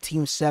journey with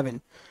Team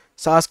 7.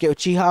 Sasuke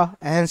Uchiha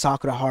and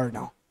Sakura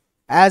Haruno,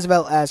 as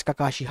well as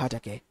Kakashi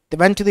Hatake. They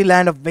went to the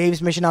Land of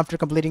Waves mission after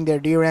completing their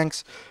D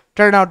ranks.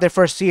 Turned out their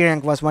first C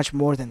rank was much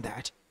more than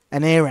that,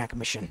 an A rank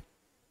mission.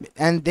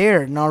 And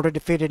there, Naruto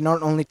defeated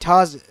not only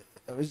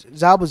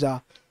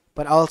Zabuza,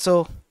 but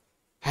also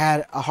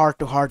had a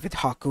heart-to-heart with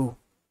Haku,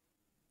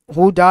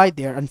 who died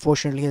there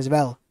unfortunately as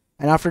well.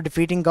 And after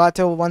defeating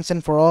Gato once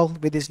and for all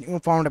with his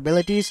newfound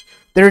abilities,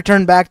 they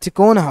returned back to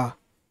Konoha.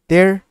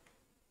 There,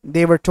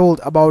 they were told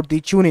about the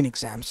Chunin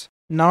exams.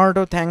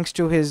 Naruto, thanks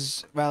to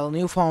his,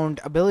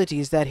 newfound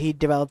abilities that he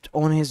developed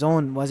on his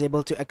own, was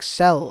able to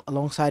excel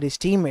alongside his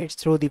teammates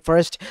through the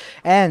first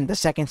and the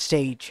second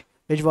stage,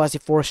 which was the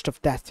Forest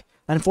of Death.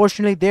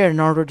 Unfortunately, there,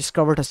 Naruto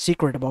discovered a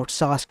secret about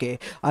Sasuke,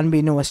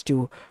 unbeknownst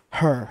to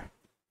her,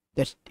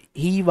 that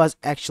he was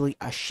actually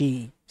a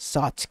she,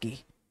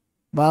 Satsuki.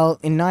 Well,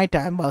 in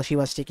nighttime, while she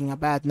was taking a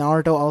bath,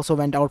 Naruto also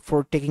went out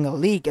for taking a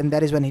leak, and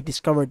that is when he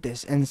discovered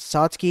this. And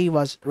Satsuki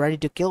was ready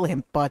to kill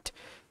him, but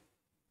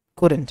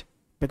couldn't,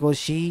 because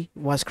she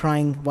was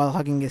crying while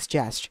hugging his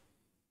chest,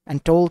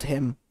 and told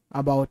him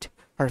about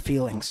her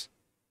feelings.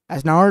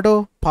 As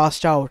Naruto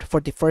passed out for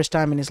the first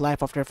time in his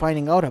life after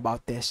finding out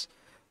about this,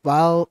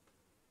 while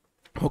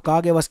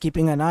Hokage was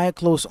keeping an eye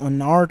close on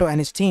Naruto and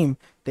his team,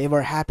 they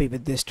were happy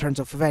with this turns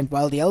of event,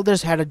 while the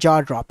elders had a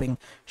jaw-dropping,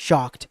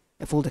 shocked,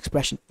 a full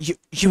expression.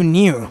 You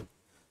knew.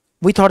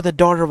 We thought the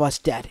daughter was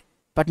dead,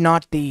 but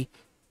not the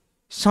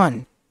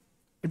son.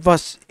 It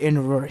was in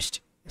reversed.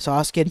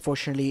 Sasuke,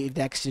 unfortunately,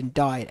 the accident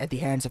died at the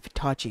hands of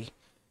Itachi.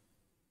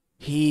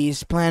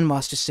 His plan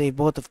was to save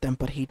both of them,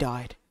 but he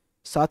died.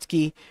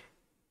 Satsuki,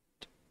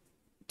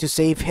 to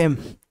save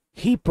him,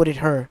 he put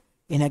her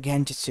in a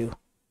genjutsu.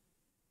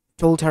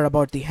 Told her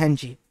about the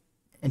Henji,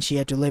 and she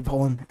had to live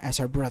on as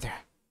her brother.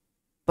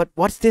 But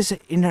what's this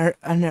in her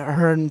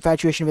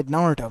infatuation with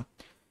Naruto?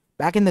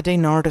 Back in the day,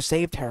 Naruto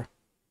saved her.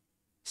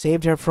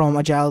 Saved her from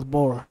a giant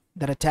boar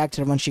that attacked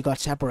her when she got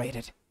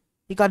separated.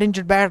 He got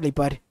injured badly,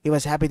 but he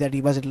was happy that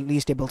he was at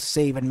least able to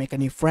save and make a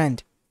new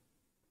friend.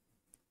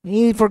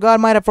 He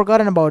might have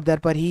forgotten about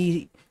that, but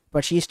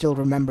she still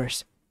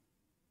remembers.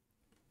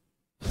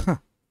 Huh.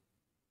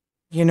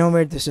 You know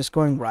where this is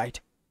going,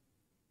 right?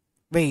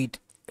 Wait,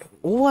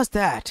 what was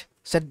that?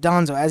 Said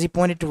Danzo as he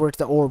pointed towards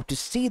the orb to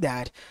see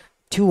that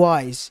two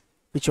eyes,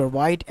 which were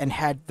white and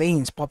had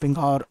veins popping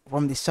out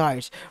from the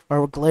sides,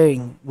 were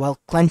glaring while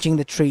clenching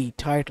the tree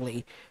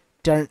tightly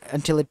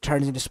until it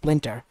turns into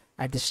splinter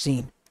at this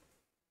scene.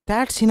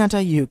 That's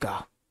Hinata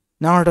Yuka,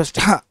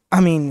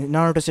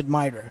 Naruto's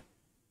admirer.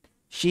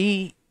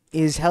 She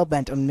is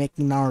hell-bent on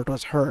making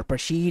Naruto's her, but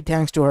she,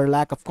 thanks to her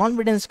lack of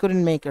confidence,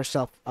 couldn't make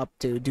herself up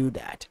to do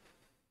that.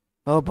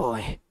 Oh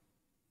boy.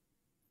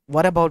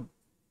 What about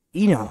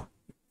Ino?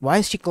 Why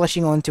is she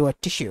clutching onto a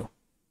tissue?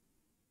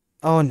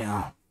 Oh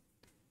no.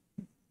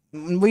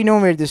 We know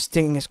where this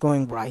thing is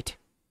going, right?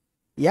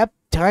 Yep,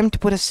 time to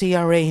put a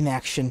CRA in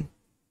action.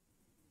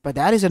 But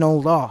that is an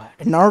old law,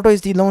 and Naruto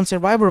is the lone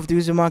survivor of the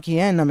Uzumaki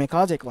and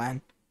Namikaze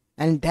clan.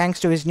 And thanks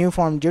to his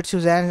newfound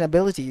jutsus and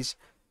abilities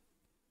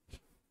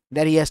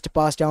that he has to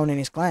pass down in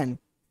his clan,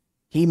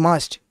 he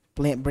must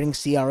bring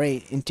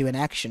CRA into an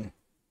action.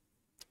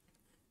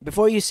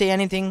 Before you say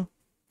anything,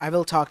 I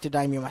will talk to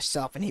Daimyo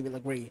myself and he will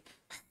agree.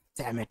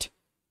 Damn it.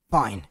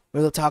 Fine,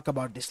 we will talk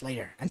about this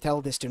later and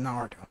tell this to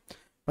Naruto.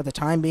 For the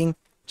time being,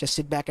 just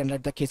sit back and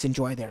let the kids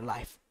enjoy their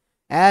life.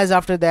 As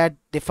after that,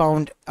 they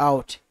found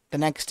out the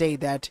next day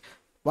that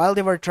while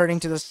they were returning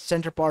to the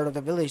center part of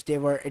the village, they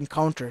were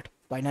encountered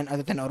by none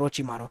other than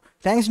Orochimaru.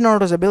 Thanks to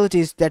Naruto's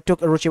abilities that took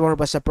Orochimaru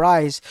by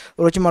surprise,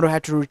 Orochimaru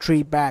had to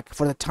retreat back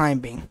for the time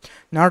being.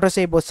 Naruto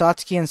saved both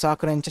Satsuki and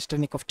Sakura in just a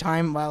nick of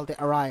time while they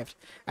arrived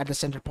at the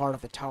center part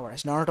of the tower.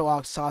 As Naruto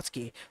asked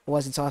Satsuki, who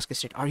was in Sasuke's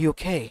state, "Are you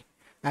okay?"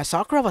 As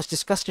Sakura was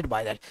disgusted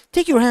by that.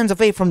 "Take your hands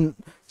away from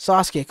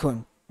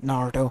Sasuke-kun,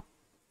 Naruto,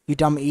 you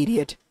dumb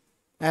idiot."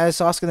 As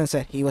Sasuke then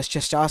said, "He was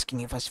just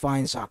asking if I was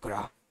fine,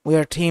 Sakura. We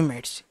are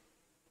teammates.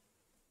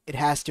 It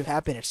has to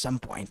happen at some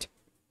point."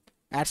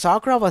 And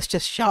Sakura was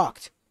just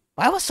shocked.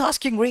 Why was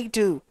Sasuke agreeing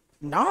to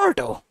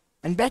Naruto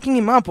and backing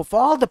him up of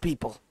all the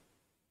people?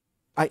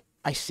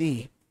 I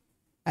see.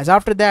 As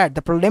after that,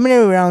 the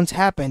preliminary rounds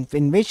happened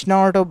in which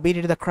Naruto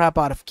beat the crap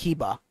out of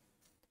Kiba.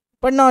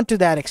 But not to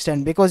that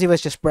extent, because he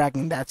was just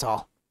bragging, that's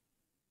all.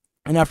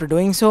 And after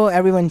doing so,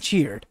 everyone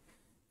cheered.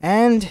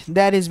 And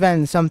that is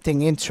when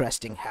something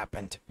interesting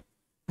happened.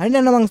 And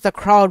then amongst the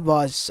crowd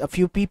was a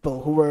few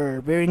people who were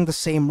wearing the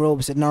same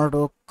robes that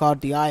Naruto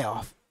caught the eye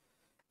of.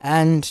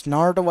 And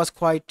Naruto was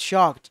quite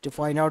shocked to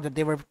find out that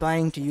they were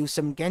planning to use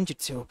some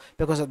genjutsu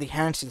because of the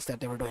handstands that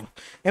they were doing.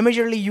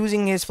 Immediately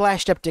using his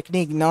flash step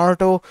technique,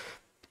 Naruto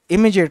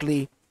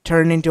immediately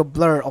turned into a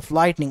blur of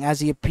lightning as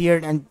he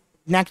appeared and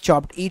neck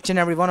chopped each and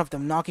every one of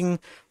them, knocking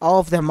all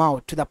of them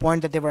out to the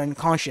point that they were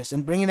unconscious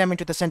and bringing them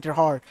into the center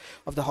heart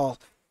of the hall.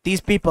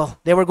 These people,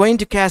 they were going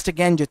to cast a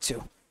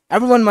genjutsu.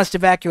 Everyone must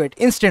evacuate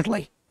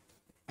instantly.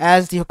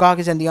 As the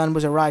Hokages and the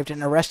Anbus arrived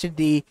and arrested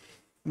the,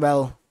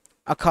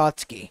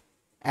 Akatsuki.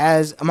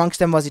 As amongst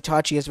them was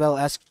Itachi, as well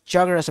as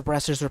chakra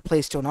suppressors were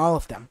placed on all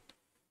of them.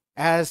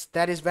 As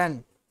that is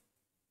when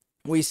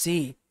we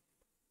see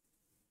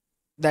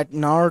that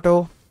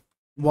Naruto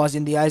was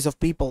in the eyes of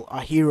people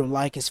a hero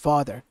like his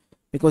father,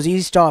 because he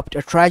stopped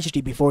a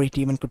tragedy before it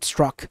even could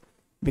struck.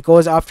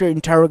 Because after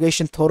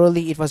interrogation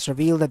thoroughly, it was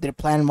revealed that their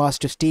plan was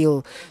to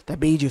steal the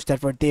bijus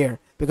that were there.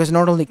 Because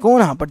not only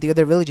Konoha, but the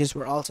other villages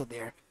were also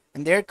there.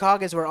 And their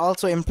Kages were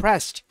also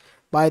impressed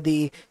by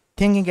the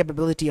thinking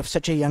capability of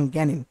such a young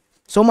genin.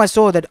 So much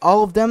so that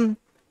all of them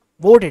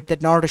voted that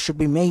Naruto should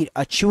be made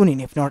a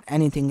chunin, if not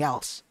anything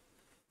else.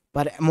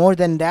 But more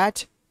than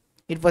that,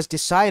 it was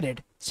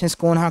decided, since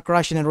Konoha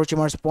Crush and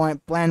Orochimaru's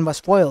plan was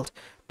foiled,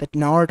 that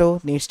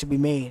Naruto needs to be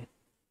made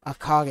a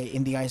Kage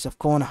in the eyes of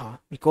Konoha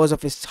because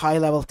of his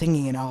high-level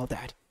thinking and all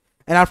that.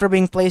 And after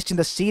being placed in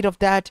the seat of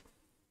that,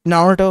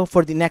 Naruto,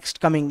 for the next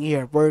coming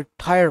year, worked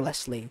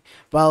tirelessly,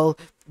 while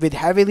with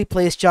heavily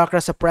placed chakra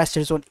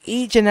suppressors on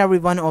each and every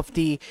one of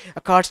the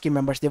Akatsuki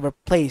members. They were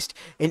placed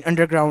in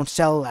underground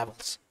cell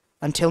levels,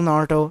 until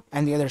Naruto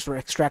and the others were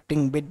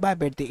extracting bit by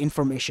bit the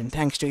information,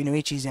 thanks to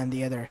Inoichi's and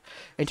the other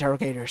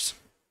interrogators,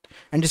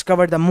 and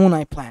discovered the Moon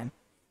Eye plan.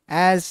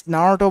 As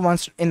Naruto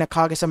once in the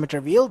Kage Summit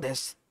revealed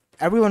this,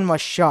 everyone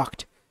was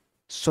shocked.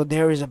 So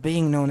there is a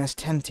being known as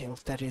Ten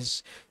Tails that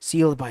is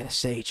sealed by the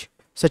sage.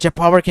 Such a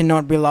power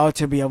cannot be allowed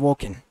to be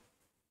awoken.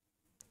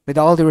 With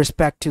all due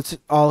respect to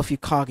all of you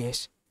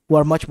Kages, who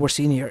are much more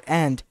senior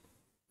and,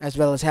 as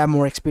well as have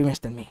more experience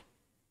than me,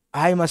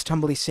 I must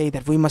humbly say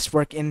that we must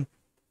work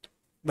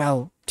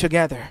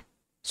together,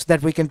 so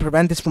that we can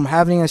prevent this from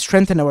happening and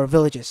strengthen our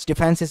villages,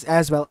 defenses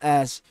as well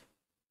as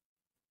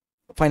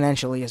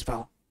financially as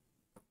well.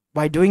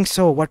 By doing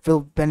so, what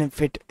will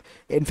benefit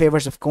in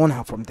favors of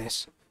Konoha from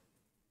this?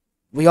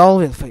 We all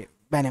will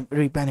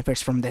reap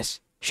benefits from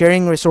this.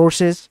 Sharing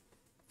resources,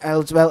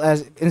 as well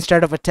as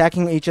instead of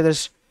attacking each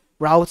other's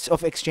routes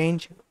of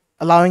exchange,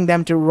 allowing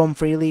them to roam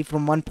freely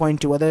from one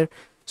point to other,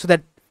 so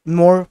that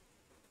more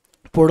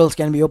portals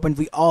can be opened.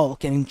 We all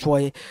can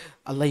enjoy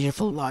a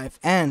leisureful life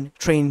and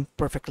train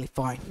perfectly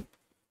fine.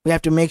 We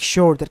have to make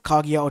sure that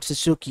Kaguya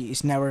Otsutsuki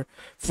is never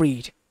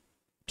freed.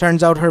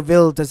 Turns out her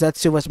will, the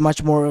Zetsu, was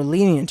much more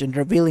lenient in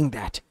revealing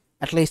that,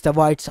 at least the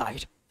white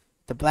side.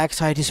 The black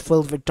side is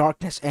filled with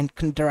darkness and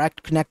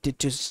direct connected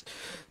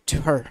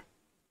to her.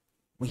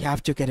 We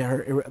have to get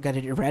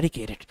it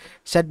eradicated,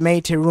 said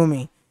Mei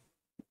Terumi.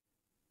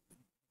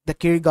 The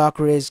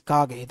Kirigakure is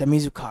Kage, the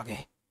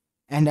Mizukage.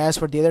 And as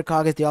for the other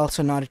Kages, they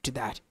also nodded to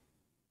that.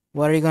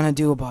 What are you gonna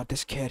do about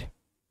this kid?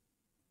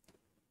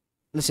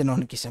 Listen,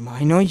 Oniki-sama,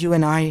 I know you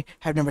and I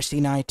have never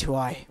seen eye to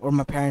eye, or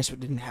my parents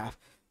didn't have.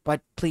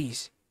 But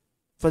please,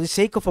 For the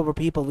sake of our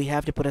people, we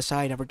have to put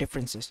aside our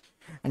differences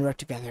and work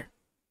together.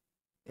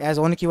 As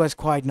Oniki was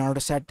quiet, Naruto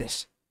said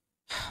this.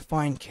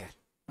 Fine, kid.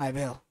 I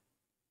will.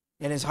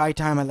 It is high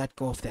time I let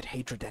go of that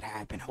hatred that I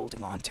have been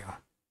holding on to.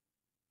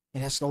 It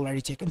has already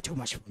taken too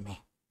much from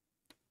me.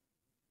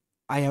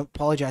 I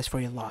apologize for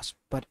your loss,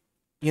 but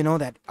you know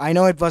that I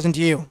know it wasn't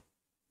you.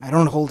 I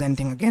don't hold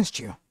anything against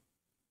you.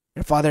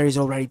 Your father is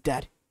already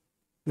dead,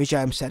 which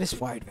I am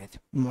satisfied with,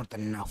 more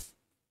than enough.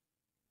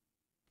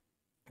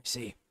 I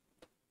see.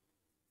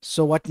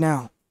 So what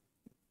now?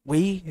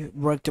 We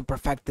work to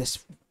perfect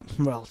this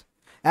world.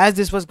 As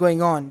this was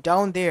going on,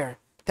 down there,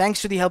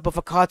 thanks to the help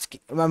of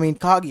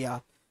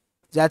Kaguya,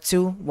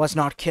 Zetsu was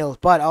not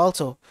killed, but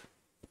also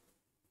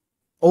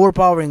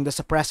overpowering the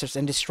suppressors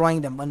and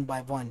destroying them one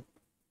by one.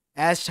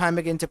 As time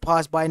began to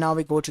pass by, now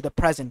we go to the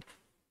present.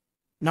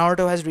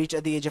 Naruto has reached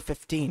at the age of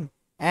 15,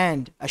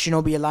 and a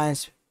shinobi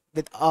alliance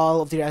with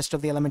all of the rest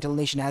of the elemental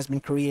nation has been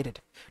created.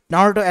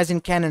 Naruto, as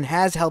in canon,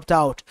 has helped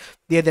out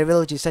the other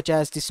villages such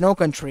as the Snow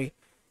Country,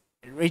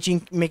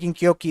 making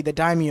Kyoki the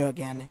daimyo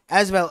again,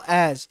 as well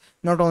as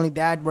not only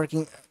that,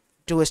 working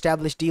to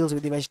establish deals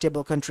with the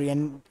vegetable country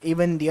and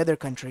even the other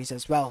countries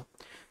as well.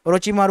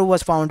 Orochimaru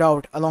was found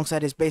out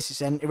alongside his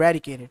bases and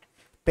eradicated,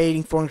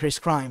 paying for his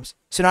crimes.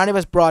 Tsunade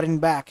was brought in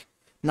back.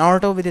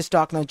 Naruto, with his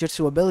dark no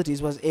jutsu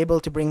abilities, was able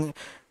to bring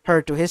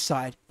her to his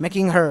side,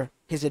 making her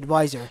his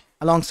advisor,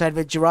 alongside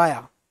with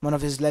Jiraiya, one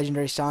of his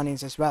legendary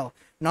shinanigans as well.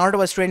 Naruto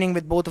was training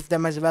with both of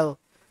them as well,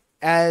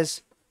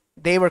 as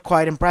they were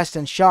quite impressed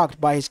and shocked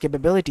by his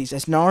capabilities,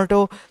 as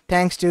Naruto,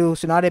 thanks to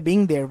Tsunade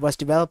being there, was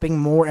developing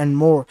more and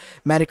more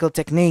medical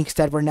techniques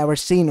that were never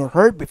seen or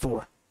heard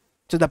before,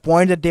 to the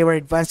point that they were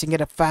advancing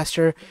at a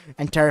faster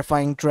and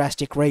terrifying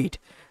drastic rate.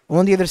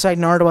 On the other side,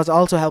 Naruto was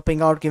also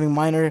helping out, giving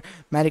minor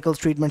medical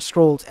treatment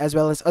scrolls as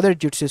well as other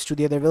jutsus to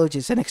the other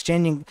villages and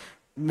exchanging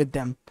with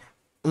them,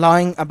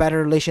 allowing a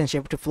better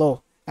relationship to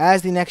flow.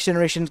 As the next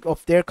generation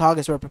of their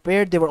Kages were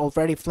prepared, they were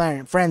already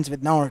friends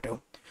with Naruto.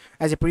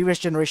 As the previous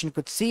generation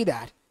could see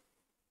that,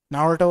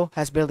 Naruto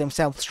has built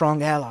himself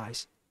strong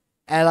allies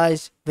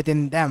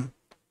within them.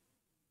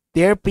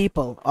 Their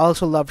people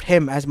also loved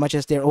him as much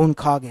as their own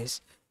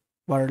Kages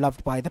were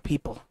loved by the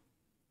people.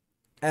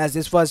 As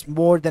this was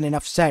more than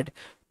enough said,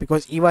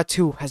 because Iwa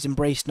too has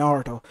embraced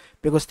Naruto,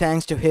 because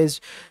thanks to his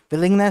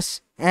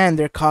willingness and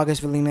their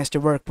Kage's willingness to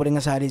work, putting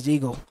aside his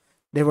ego,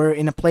 they were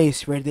in a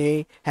place where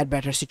they had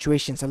better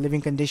situations and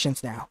living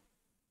conditions now,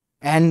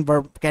 and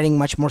were getting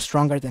much more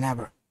stronger than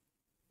ever.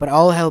 But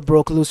all hell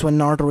broke loose when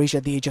Naruto reached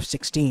at the age of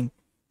 16.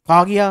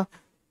 Kaguya,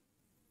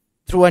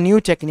 through a new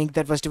technique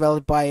that was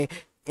developed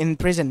in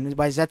prison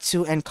by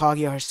Zetsu and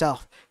Kaguya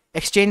herself,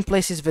 exchanged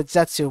places with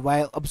Zetsu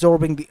while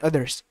absorbing the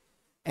others,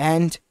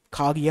 and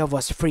Kaguya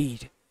was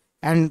freed.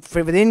 And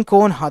within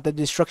Konoha, the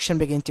destruction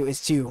began to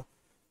ensue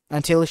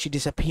until she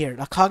disappeared.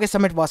 A Kage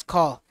summit was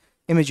called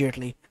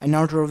immediately, and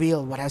Naruto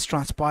revealed what has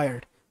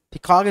transpired. The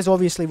Kages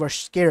obviously were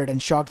scared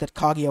and shocked that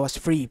Kaguya was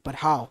free, but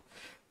how?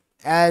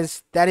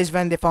 As that is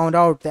when they found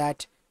out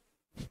that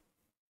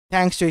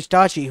thanks to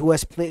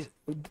Itachi,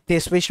 they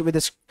switched with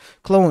his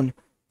clone.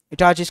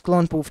 Itachi's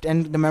clone poofed,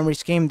 and the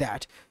memories came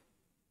that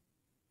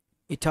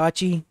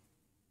Itachi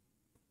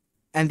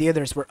and the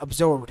others were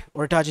absorbed,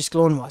 or Itachi's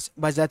clone was,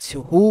 by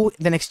Zetsu, who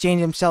then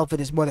exchanged himself with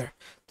his mother.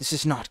 This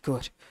is not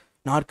good.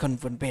 Not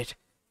good one bit.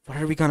 What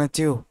are we gonna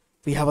do?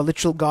 We have a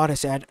literal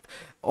goddess at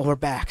our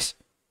backs,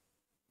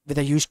 with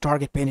a huge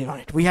target painted on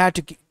it. We had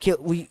to kill.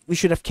 We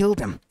should have killed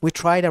him. We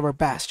tried our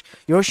best.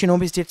 Your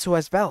shinobis did so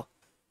as well.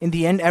 In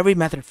the end, every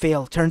method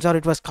failed. Turns out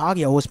it was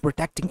Kaguya who was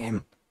protecting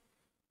him.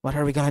 What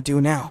are we gonna do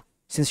now,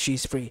 since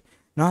she's free?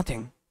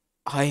 Nothing.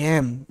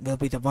 will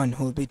be the one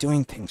who will be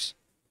doing things.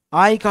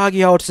 I,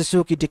 Kaguya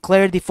Otsutsuki,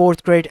 declared the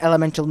 4th Great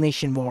Elemental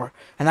Nation War,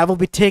 and I will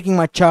be taking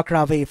my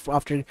chakra away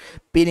after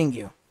beating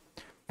you.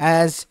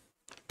 As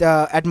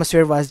the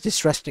atmosphere was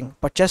distressing,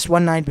 but just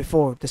one night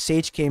before, the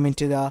sage came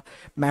into the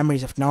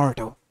memories of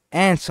Naruto,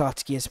 and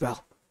Satsuki as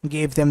well,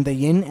 gave them the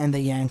yin and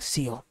the yang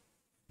seal,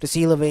 to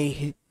seal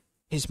away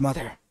his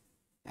mother.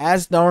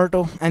 As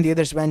Naruto and the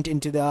others went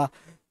into the,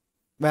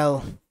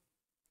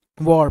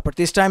 war, but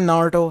this time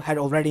Naruto had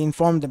already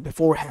informed them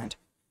beforehand,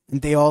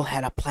 and they all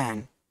had a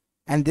plan.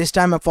 And this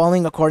time,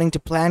 following according to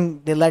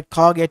plan, they led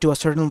Kaguya to a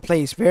certain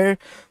place where,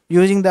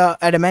 using the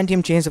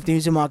adamantium chains of the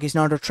Uzumaki's,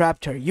 Naruto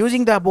trapped her.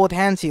 Using the both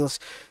hand seals,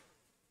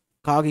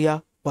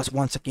 Kaguya was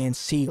once again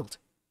sealed.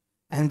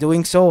 And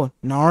doing so,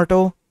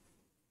 Naruto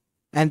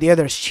and the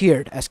others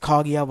cheered as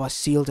Kaguya was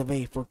sealed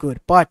away for good.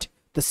 But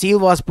the seal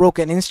was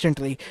broken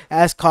instantly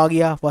as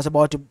Kaguya was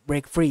about to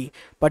break free.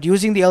 But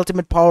using the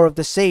ultimate power of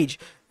the sage,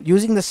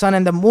 using the sun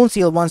and the moon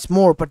seal once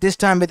more, but this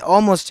time with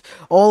almost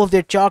all of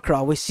their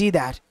chakra, we see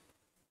that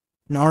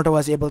Naruto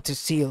was able to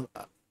seal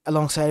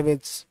alongside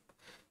with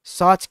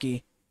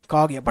Satsuki,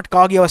 Kaguya, but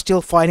Kaguya was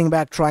still fighting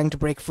back, trying to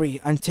break free,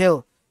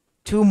 until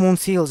 2 moon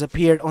seals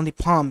appeared on the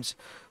palms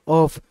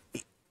of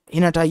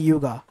Hinata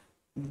Yuga,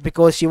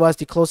 because she was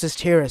the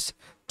closest heiress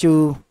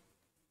to,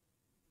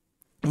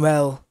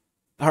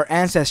 her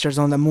ancestors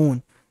on the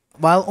moon.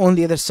 While on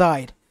the other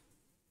side,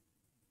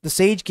 the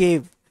sage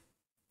gave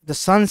the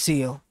Sun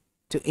Seal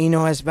to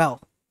Ino as well,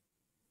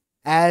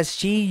 as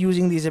she,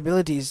 using these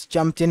abilities,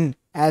 jumped in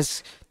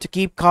as to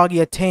keep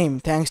Kaguya tame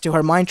thanks to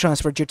her mind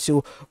transfer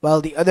jutsu,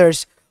 while the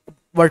others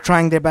were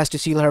trying their best to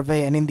seal her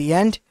way. And in the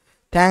end,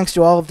 thanks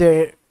to all of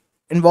their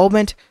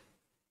involvement,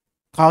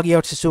 Kaguya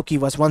Otsutsuki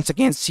was once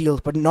again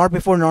sealed, but not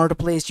before Naruto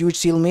placed huge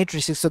seal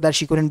matrices so that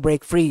she couldn't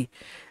break free,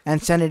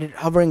 and sent it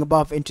hovering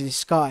above into the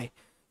sky,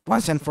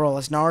 once and for all,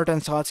 as Naruto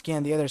and Satsuki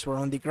and the others were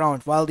on the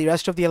ground, while the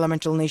rest of the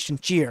elemental nation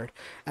cheered,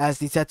 as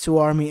the Zetsu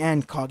army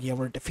and Kaguya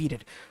were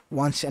defeated,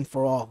 once and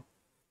for all.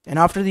 And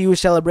after the huge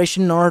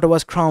celebration, Naruto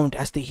was crowned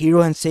as the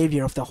hero and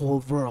savior of the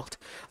whole world,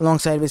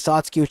 alongside with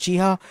Satsuki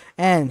Uchiha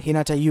and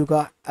Hinata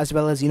Hyuga, as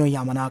well as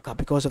Yamanaka,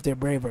 because of their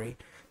bravery.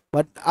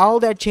 But all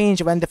that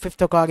changed when the fifth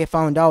Hokage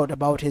found out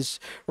about his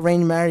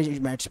arranged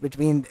marriage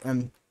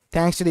between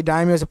thanks to the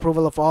daimyo's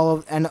approval of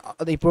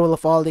the approval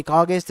of all the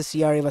Kages, the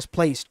CRA was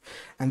placed,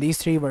 and these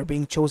three were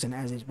being chosen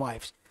as his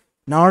wives.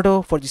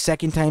 Naruto, for the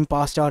second time,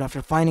 passed out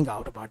after finding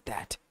out about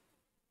that.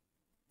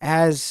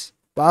 As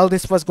while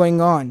this was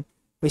going on,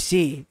 we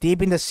see,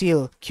 deep in the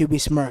seal,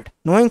 Kyuubi smirked,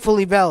 knowing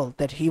fully well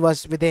that he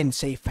was within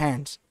safe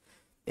hands.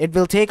 It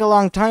will take a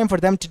long time for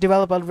them to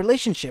develop a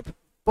relationship,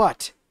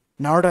 but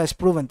Naruto has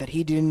proven that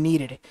he didn't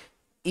need it,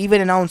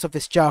 even an ounce of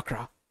his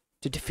chakra,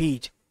 to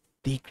defeat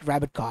the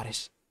rabbit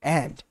goddess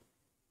and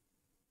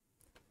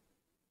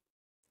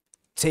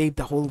save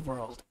the whole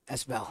world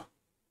as well.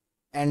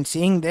 And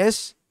seeing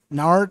this,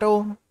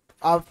 Naruto,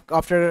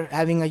 after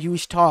having a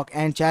huge talk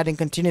and chatting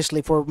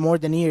continuously for more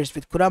than years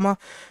with Kurama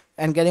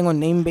and getting on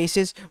name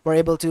basis, were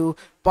able to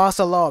pass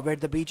a law where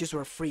the beaches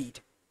were freed,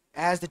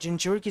 as the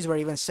Jinchurikis were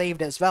even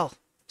saved as well.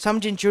 Some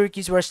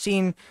Jinchurikis were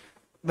seen,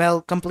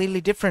 well,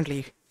 completely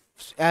differently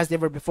as they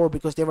were before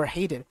because they were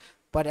hated,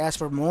 but as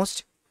for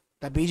most,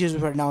 the beaches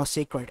were now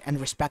sacred and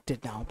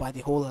respected now by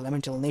the whole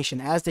elemental nation,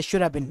 as they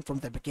should have been from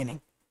the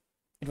beginning.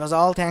 It was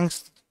all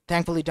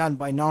thankfully done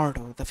by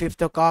Naruto, the fifth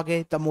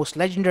Hokage, the most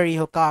legendary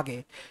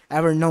Hokage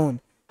ever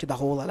known to the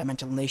whole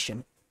elemental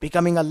nation,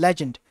 becoming a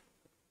legend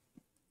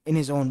in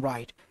his own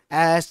right.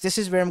 As this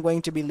is where I'm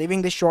going to be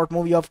leaving this short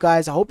movie off,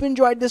 guys. I hope you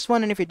enjoyed this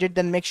one, and if you did,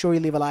 then make sure you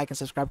leave a like and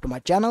subscribe to my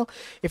channel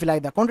if you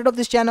like the content of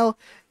this channel.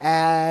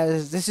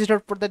 As this is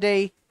it for the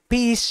day.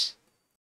 Peace.